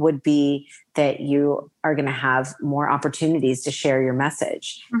outcome would be that you are going to have more opportunities to share your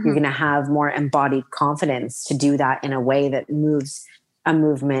message. You're going to have more embodied confidence to do that in a way that moves a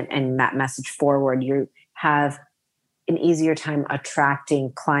movement and that message forward. You have an easier time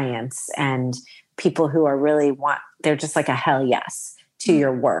attracting clients and people who are really they're just like a hell yes to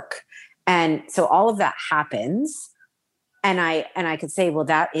your work. And so all of that happens. And I could say, well,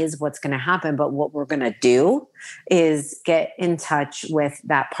 that is what's going to happen. But what we're going to do is get in touch with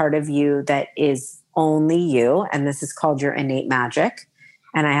that part of you that is only you. And this is called your innate magic.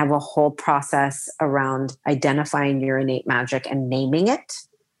 And I have a whole process around identifying your innate magic and naming it.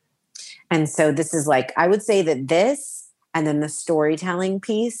 And so this is like, I would say that this and then the storytelling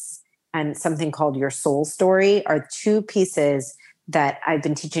piece and something called your soul story are two pieces that I've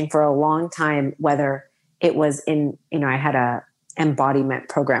been teaching for a long time, whether it was in, I had a embodiment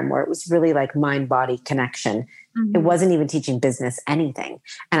program where it was really like mind-body connection. It wasn't even teaching business anything.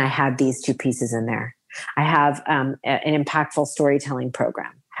 And I had these two pieces in there. I have an impactful storytelling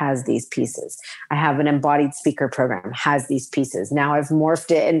program, has these pieces. I have an embodied speaker program, has these pieces. Now I've morphed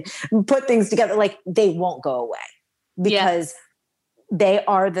it and put things together. Like they won't go away because they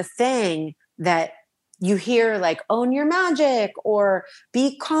are the thing that you hear, like own your magic or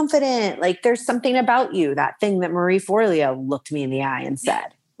be confident. Like there's something about you, that thing that Marie Forleo looked me in the eye and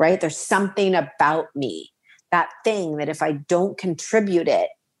said, right? There's something about me, that thing that if I don't contribute it,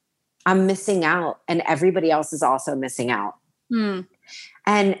 I'm missing out and everybody else is also missing out.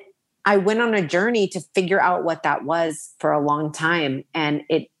 And I went on a journey to figure out what that was for a long time. And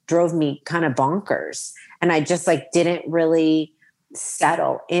it drove me kind of bonkers. And I just like didn't really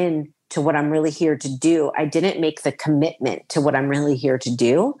settle in to what I'm really here to do. I didn't make the commitment to what I'm really here to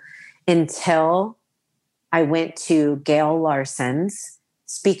do until I went to Gail Larson's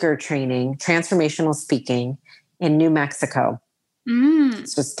speaker training, transformational speaking in New Mexico.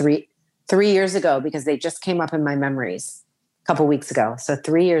 This was three years ago because they just came up in my memories a couple weeks ago. So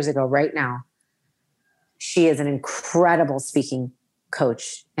 3 years ago, right now, she is an incredible speaking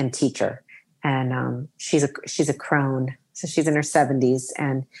coach and teacher. And she's a crone. So she's in her 70s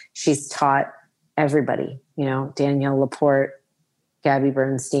and she's taught everybody, Danielle Laporte, Gabby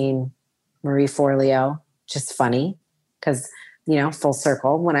Bernstein, Marie Forleo. Just funny because, full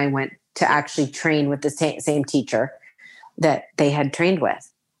circle when I went to actually train with the same teacher that they had trained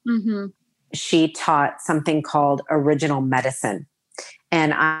with. She taught something called original medicine.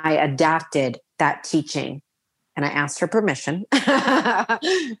 And I adapted that teaching and I asked her permission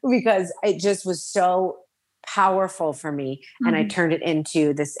because it just was so powerful for me. And I turned it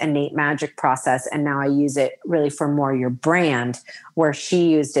into this innate magic process. And now I use it really for more your brand, where she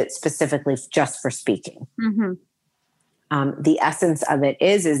used it specifically just for speaking. The essence of it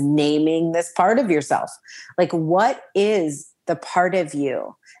is naming this part of yourself. Like, what is the part of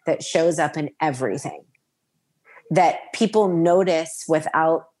you that shows up in everything that people notice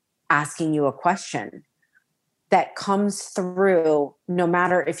without asking you a question, that comes through no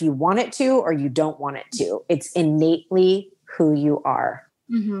matter if you want it to or you don't want it to? It's innately who you are.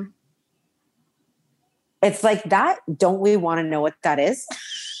 It's like that. Don't we want to know what that is?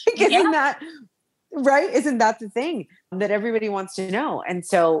 Isn't that right? Isn't that the thing that everybody wants to know? And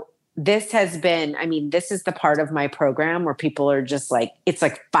so this has been, this is the part of my program where people are just like, it's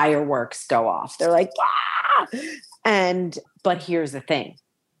like fireworks go off. They're like, ah! But here's the thing.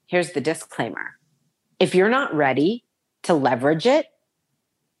 Here's the disclaimer. If you're not ready to leverage it,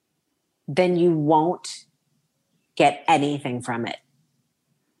 then you won't get anything from it.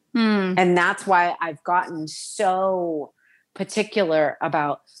 And that's why I've gotten so particular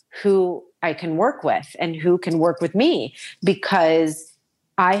about who I can work with and who can work with me, because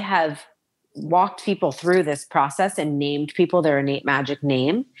I have walked people through this process and named people their innate magic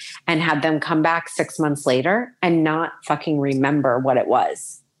name and had them come back 6 months later and not fucking remember what it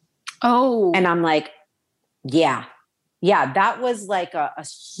was. Oh. And I'm like, yeah, that was like a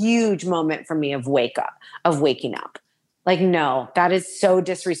huge moment for me of waking up. Like, no, that is so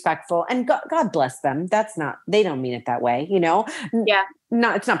disrespectful. And God bless them. They don't mean it that way, you know? Yeah.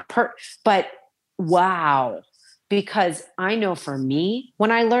 No, it's not but wow. Because I know for me,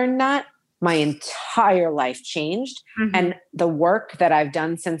 when I learned that, my entire life changed. Mm-hmm. And the work that I've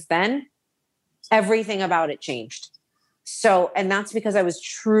done since then, everything about it changed. So, and that's because I was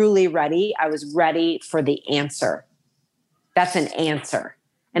truly ready. I was ready for the answer. That's an answer.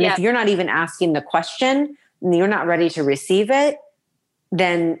 And if you're not even asking the question and you're not ready to receive it,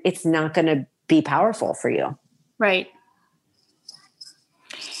 then it's not going to be powerful for you. Right.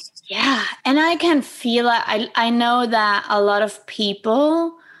 Yeah. And I can feel it. I know that a lot of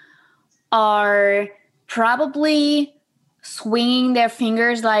people are probably swinging their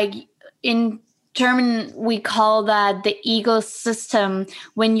fingers, like in German, we call that the ego system,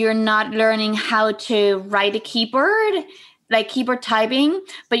 when you're not learning how to write a keyboard, like keyboard typing,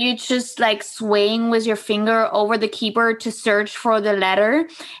 but you're just like swaying with your finger over the keyboard to search for the letter.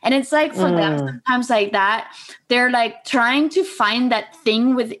 And it's like for them sometimes like that, they're like trying to find that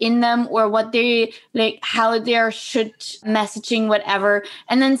thing within them or what they like, how they're should messaging, whatever.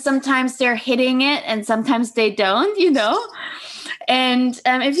 And then sometimes they're hitting it and sometimes they don't, you know? And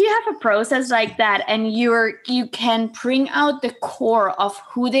if you have a process like that and you can bring out the core of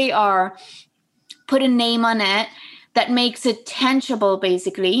who they are, put a name on it, that makes it tangible,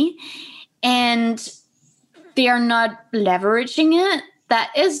 basically, and they are not leveraging it, that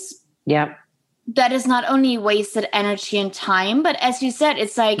is not only wasted energy and time, but as you said,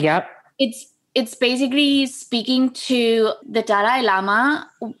 it's like it's basically speaking to the Dalai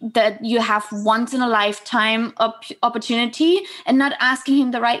Lama that you have once in a lifetime opportunity and not asking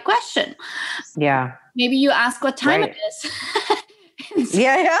him the right question. Yeah. Maybe you ask what time it is.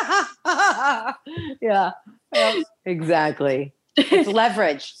 Yeah. Exactly. It's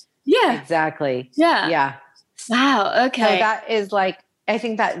leverage. Yeah. Exactly. Yeah. Yeah. Wow. Okay. So that is like, I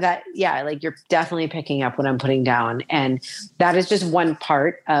think that like you're definitely picking up what I'm putting down. And that is just one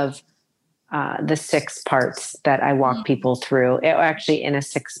part of the 6 parts that I walk people through. It actually in a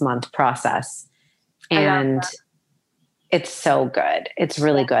 6-month process. And it's so good. It's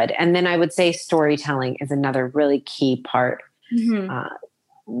really good. And then I would say storytelling is another really key part.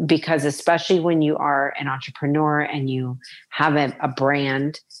 Because especially when you are an entrepreneur and you have a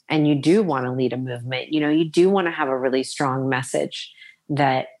brand and you do want to lead a movement, you know, you do want to have a really strong message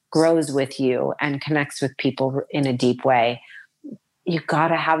that grows with you and connects with people in a deep way. You got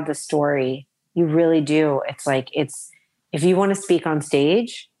to have the story. You really do. It's like, if you want to speak on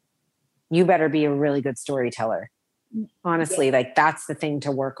stage, you better be a really good storyteller. Honestly, like that's the thing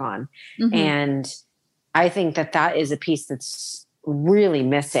to work on. And I think that is a piece that's really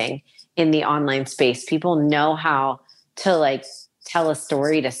missing in the online space. People know how to like tell a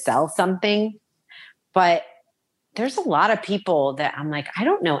story to sell something, but there's a lot of people that I'm like, I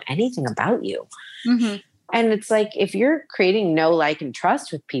don't know anything about you. And it's like, if you're creating no like and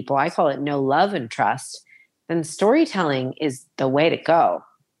trust with people, I call it no love and trust, then storytelling is the way to go.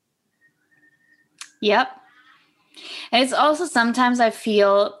 Yep. And it's also sometimes I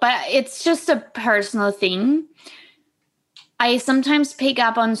feel, but it's just a personal thing, I sometimes pick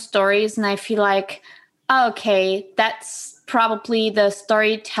up on stories and I feel like, oh, okay, that's probably the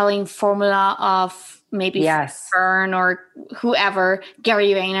storytelling formula of maybe Fern or whoever, Gary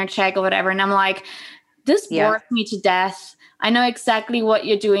Vaynerchuk or whatever. And I'm like, this bores me to death. I know exactly what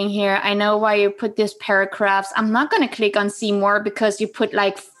you're doing here. I know why you put these paragraphs. I'm not going to click on see more because you put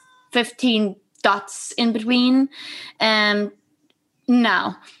like 15 dots in between.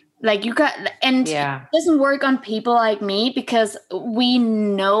 No. Like you got, and it doesn't work on people like me because we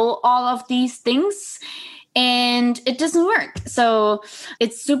know all of these things and it doesn't work. So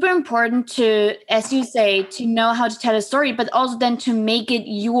it's super important to, as you say, to know how to tell a story, but also then to make it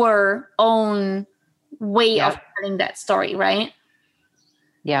your own way of telling that story, right?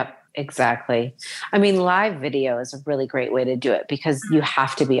 Yep, exactly. I mean, live video is a really great way to do it because you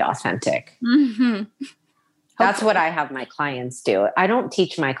have to be authentic. That's what I have my clients do. I don't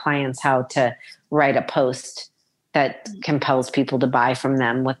teach my clients how to write a post that compels people to buy from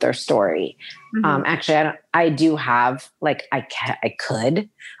them with their story. Actually, I do have, like, I could,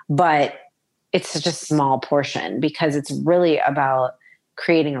 but it's such a small portion because it's really about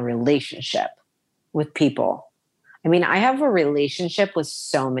creating a relationship with people. I mean, I have a relationship with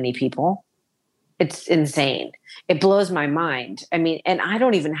so many people it's insane. It blows my mind. I mean, and I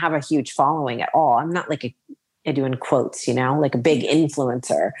don't even have a huge following at all. I'm not like I do in quotes, like a big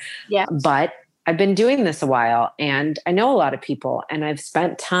influencer. Yeah. But I've been doing this a while and I know a lot of people and I've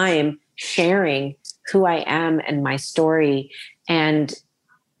spent time sharing who I am and my story. And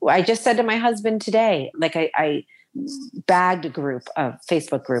I just said to my husband today, like I bagged a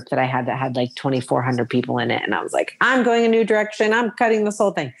Facebook group that I had that had like 2,400 people in it. And I was like, I'm going a new direction. I'm cutting this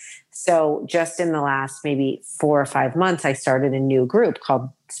whole thing. So just in the last maybe 4 or 5 months, I started a new group called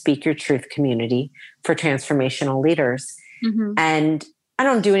Speak Your Truth Community for Transformational Leaders. Mm-hmm. And I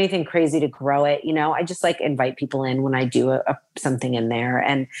don't do anything crazy to grow it. I just like invite people in when I do something in there.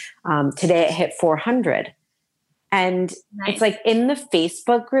 And today it hit 400. And nice. It's like in the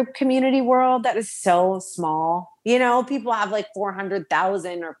Facebook group community world, that is so small. People have like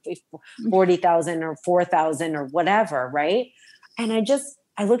 400,000 or 40,000 or 4,000 or whatever. Right. And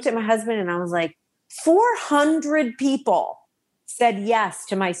I looked at my husband and I was like, 400 people said yes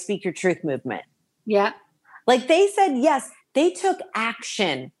to my Speak Your Truth movement. Yeah. Like they said yes. They took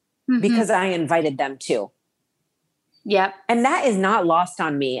action because I invited them to. Yeah. And that is not lost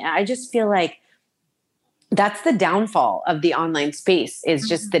on me. I just feel like that's the downfall of the online space is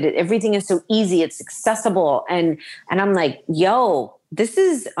just that everything is so easy. It's accessible. And I'm like, yo, this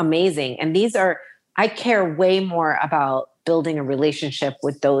is amazing. And I care way more about building a relationship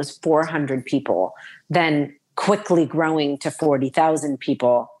with those 400 people than quickly growing to 40,000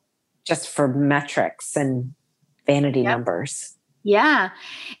 people just for metrics and vanity numbers. Yeah.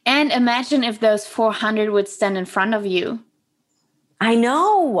 And imagine if those 400 would stand in front of you. I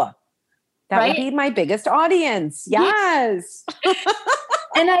know. That right? would be my biggest audience. Yes.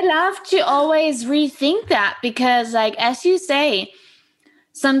 And I love to always rethink that because, like, as you say,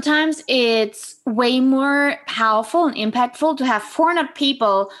 sometimes it's way more powerful and impactful to have 400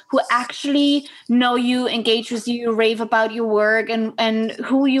 people who actually know you, engage with you, rave about your work and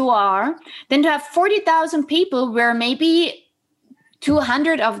who you are, than to have 40,000 people where maybe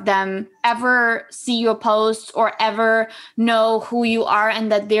 200 of them ever see your posts or ever know who you are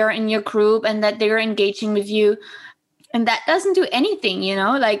and that they're in your group and that they're engaging with you. And that doesn't do anything,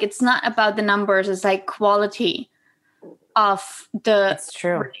 like it's not about the numbers. It's like quality of the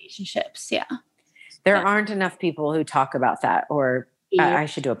relationships. Yeah. There aren't enough people who talk about that or I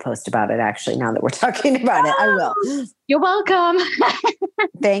should do a post about it actually now that we're talking about it. I will. You're welcome.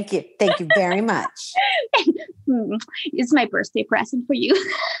 Thank you. Thank you very much. It's my birthday present for you.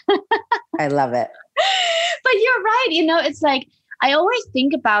 I love it. But you're right. It's like, I always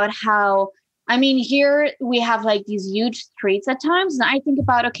think about how, here we have like these huge streets at times. And I think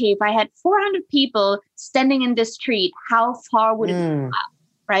about, okay, if I had 400 people standing in this street, how far would it go up?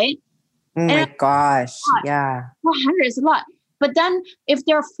 Right? Oh my gosh. Yeah. 400 is a lot. But then if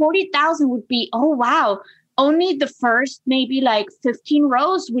there are 40,000 would be, oh, wow, only the first maybe like 15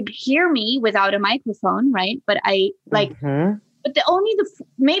 rows would hear me without a microphone, right? But but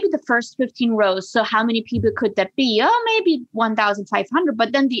maybe the first 15 rows. So how many people could that be? Oh, maybe 1,500.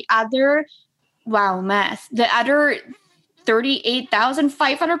 But then the other, the other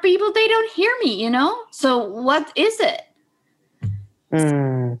 38,500 people, they don't hear me, So what is it?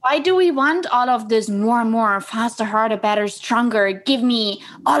 Why do we want all of this more and more, faster, harder, better, stronger? Give me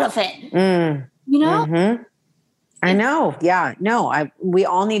all of it. Mm-hmm. I know. Yeah. No, we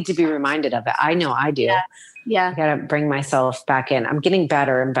all need to be reminded of it. I know I do. Yeah. I got to bring myself back in. I'm getting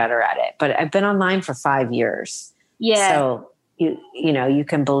better and better at it, but I've been online for 5 years. Yeah. So you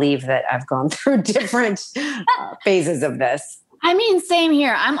can believe that I've gone through different phases of this. Same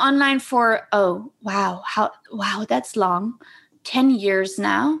here. I'm online for, that's long. 10 years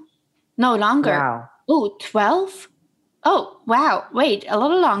now. No, longer. Wow. Oh, 12? Oh, wow. Wait, a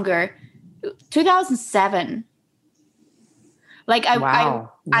little longer. 2007. Like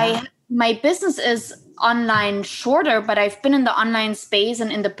my business is online shorter, but I've been in the online space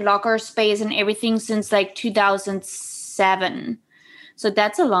and in the blogger space and everything since like 2007. So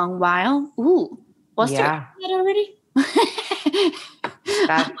that's a long while. Ooh, was there that already?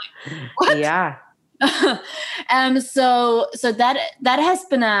 What? Yeah. So that has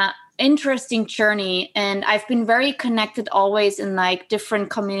been a interesting journey, and I've been very connected always in like different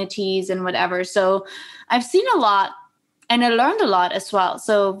communities and whatever. So I've seen a lot and I learned a lot as well.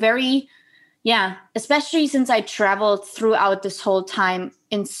 So especially since I traveled throughout this whole time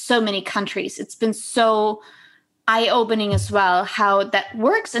in so many countries, it's been so eye-opening as well how that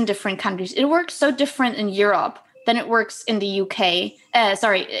works in different countries. It works so different in Europe than it works in the UK.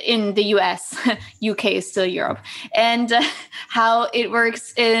 In the US. UK is still Europe. And how it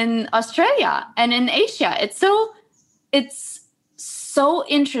works in Australia and in Asia. It's so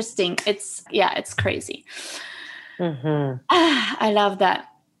interesting. It's crazy. Mm-hmm. I love that.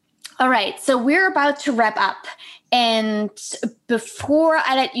 All right. So we're about to wrap up. And before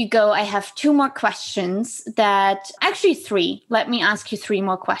I let you go, I have 2 more questions actually 3. Let me ask you 3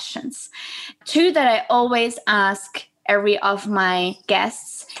 more questions. 2 that I always ask every of my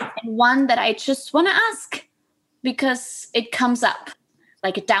guests, and 1 that I just want to ask because it comes up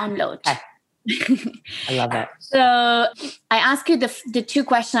like a download. Okay. I love it. So I ask you the 2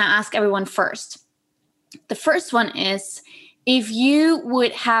 questions I ask everyone first. The first one is, if you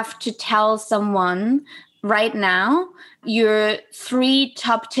would have to tell someone right now your 3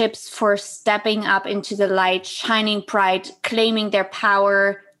 top tips for stepping up into the light, shining bright, claiming their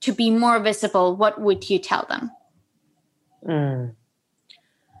power to be more visible, what would you tell them?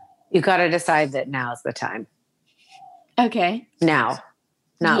 You got to decide that now's the time. Okay. Now,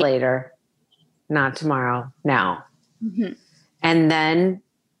 not later, not tomorrow, now. Mm-hmm. And then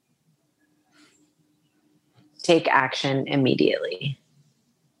take action immediately.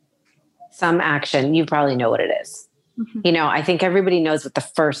 Some action, you probably know what it is. Mm-hmm. I think everybody knows what the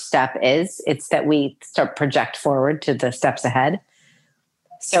first step is. It's that we start project forward to the steps ahead.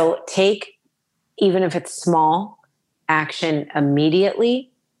 So take, even if it's small, action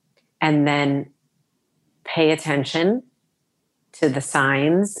immediately, and then pay attention to the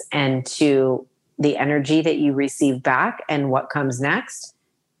signs and to the energy that you receive back and what comes next,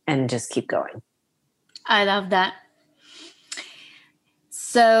 and just keep going. I love that.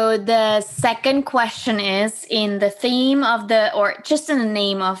 So the second question is, in the theme of or just in the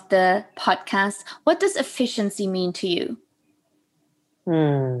name of the podcast, what does efficiency mean to you?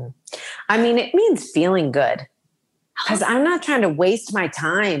 I mean, it means feeling good, because I'm not trying to waste my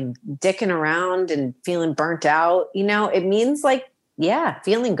time dicking around and feeling burnt out. It means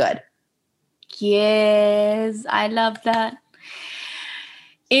feeling good. Yes, I love that.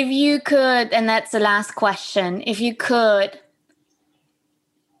 If you could, and that's the last question, if you could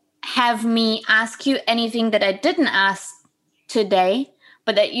have me ask you anything that I didn't ask today,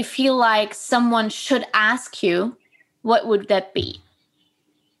 but that you feel like someone should ask you, what would that be?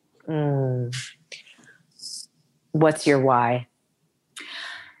 What's your why?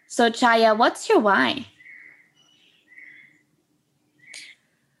 So, Chaya, what's your why?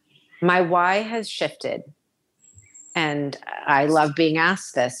 My why has shifted. And I love being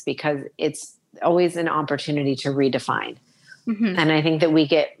asked this because it's always an opportunity to redefine. Mm-hmm. And I think that we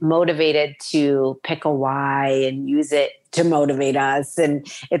get motivated to pick a why and use it to motivate us. And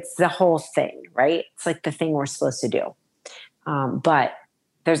it's the whole thing, right? It's like the thing we're supposed to do. But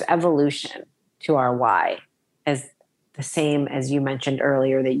there's evolution to our why, as the same as you mentioned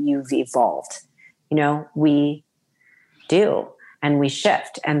earlier, that you've evolved. We do, and we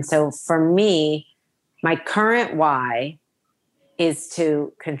shift. And so for me, my current why is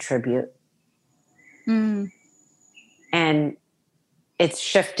to contribute. And it's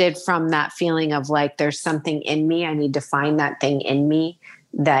shifted from that feeling of like, there's something in me. I need to find that thing in me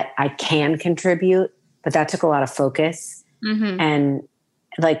that I can contribute. But that took a lot of focus. Mm-hmm. And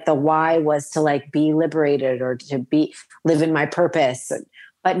like the why was to like be liberated or to live in my purpose.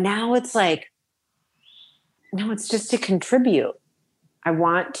 But now it's like, no, it's just to contribute. I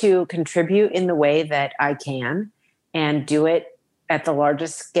want to contribute in the way that I can and do it at the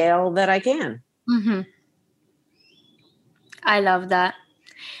largest scale that I can. Mm-hmm. I love that.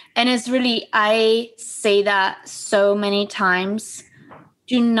 And it's really, I say that so many times,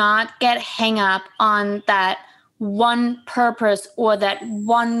 do not get hung up on that one purpose or that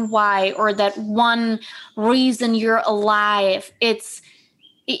one why or that one reason you're alive. It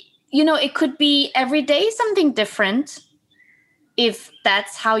could be every day something different if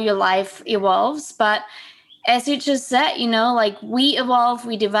that's how your life evolves. But as you just said, we evolve,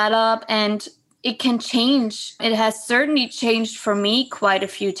 we develop, and it can change. It has certainly changed for me quite a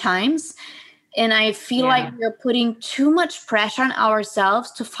few times. And I feel like we're putting too much pressure on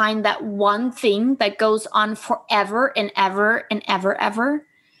ourselves to find that one thing that goes on forever and ever and ever, ever.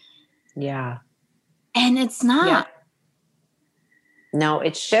 Yeah. And it's not. Yeah. No,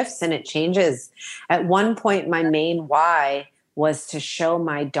 it shifts and it changes. At one point, my main why was to show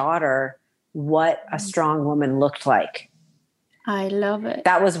my daughter what a strong woman looked like. I love it.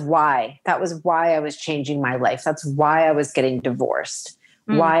 That was why. That was why I was changing my life. That's why I was getting divorced.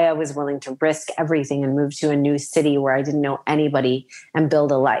 Why I was willing to risk everything and move to a new city where I didn't know anybody and build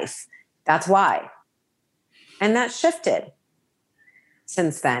a life. That's why. And that shifted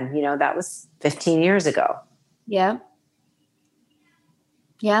since then. That was 15 years ago. Yeah.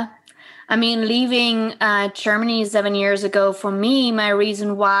 Yeah. I mean, leaving Germany 7 years ago, for me, my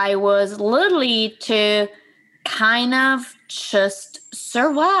reason why was literally to kind of just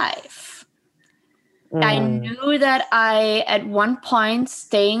survive. I knew that at one point,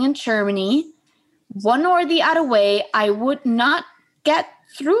 staying in Germany, one or the other way, I would not get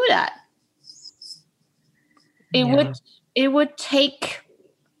through that. It would take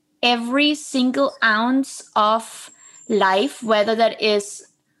every single ounce of life, whether that is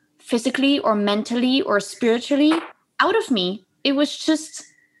physically or mentally or spiritually, out of me. It was just,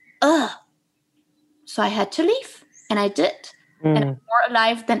 So I had to leave, and I did. And I'm more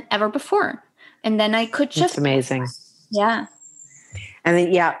alive than ever before. And then I could just... It's amazing. Yeah. And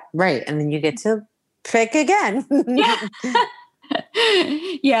then, right. And then you get to pick again.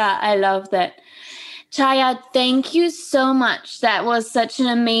 Yeah, I love that. Chaya, thank you so much. That was such an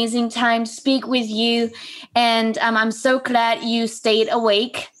amazing time to speak with you. And I'm so glad you stayed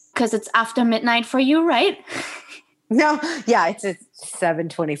awake, because it's after midnight for you, right? No, it's at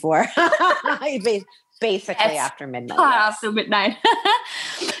 7:24. Basically after midnight. After midnight.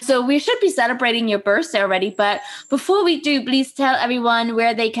 So we should be celebrating your birthday already. But before we do, please tell everyone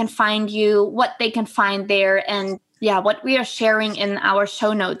where they can find you, what they can find there, and what we are sharing in our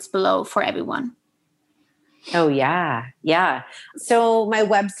show notes below for everyone. Oh, yeah. So my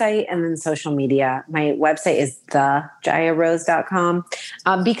website and then social media. My website is thejayarose.com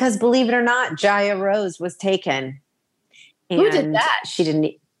because, believe it or not, Jaya Rose was taken. And who did that? She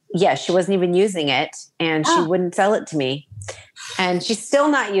didn't. Yeah, she wasn't even using it, and she wouldn't sell it to me. And she's still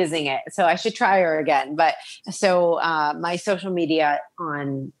not using it. So I should try her again. But so my social media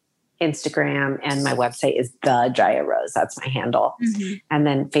on Instagram and my website is the Jaya Rose. That's my handle. Mm-hmm. And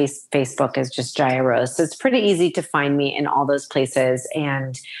then Facebook is just Jaya Rose. So it's pretty easy to find me in all those places.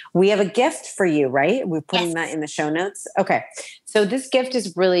 And we have a gift for you, right? We're putting that in the show notes. Okay. So this gift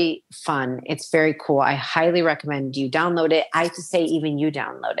is really fun. It's very cool. I highly recommend you download it. I have to say, even you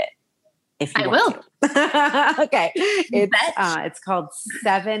download it. If you want to. Okay. It's called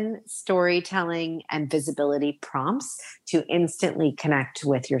 7 Storytelling and Visibility Prompts to Instantly Connect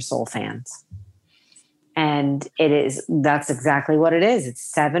with Your Soul Fans. And that's exactly what it is. It's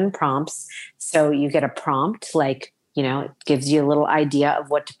 7 prompts. So you get a prompt, like, it gives you a little idea of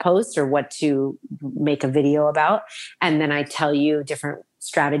what to post or what to make a video about. And then I tell you different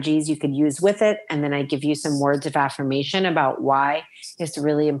strategies you could use with it. And then I give you some words of affirmation about why it's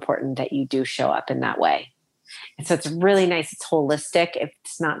really important that you do show up in that way. And so it's really nice. It's holistic.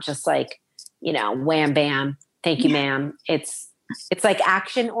 It's not just like, wham, bam, thank you, ma'am. It's like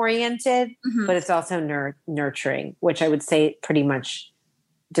action oriented, but it's also nurturing, which I would say pretty much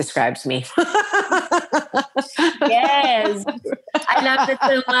describes me. Yes. I love it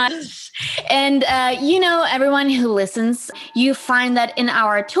so much. And, everyone who listens, you find that in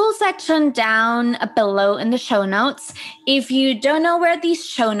our tool section down below in the show notes. If you don't know where these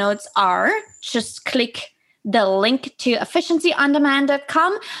show notes are, just click the link to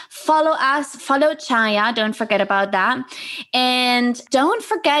efficiencyondemand.com. Follow us, follow Chaya. Don't forget about that. And don't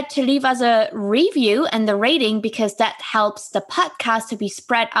forget to leave us a review and the rating, because that helps the podcast to be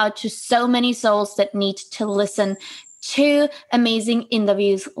spread out to so many souls that need to listen to amazing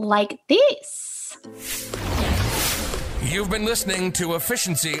interviews like this. You've been listening to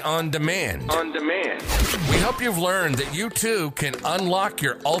Efficiency on Demand. We hope you've learned that you too can unlock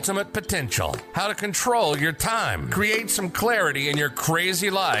your ultimate potential, how to control your time, create some clarity in your crazy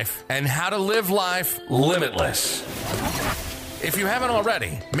life, and how to live life limitless. If you haven't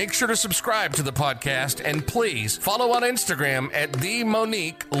already, make sure to subscribe to the podcast and please follow on Instagram at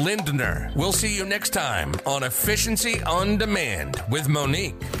 @TheMoniqueLindner. We'll see you next time on Efficiency on Demand with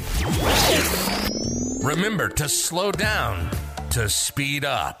Monique. Remember to slow down to speed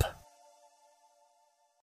up.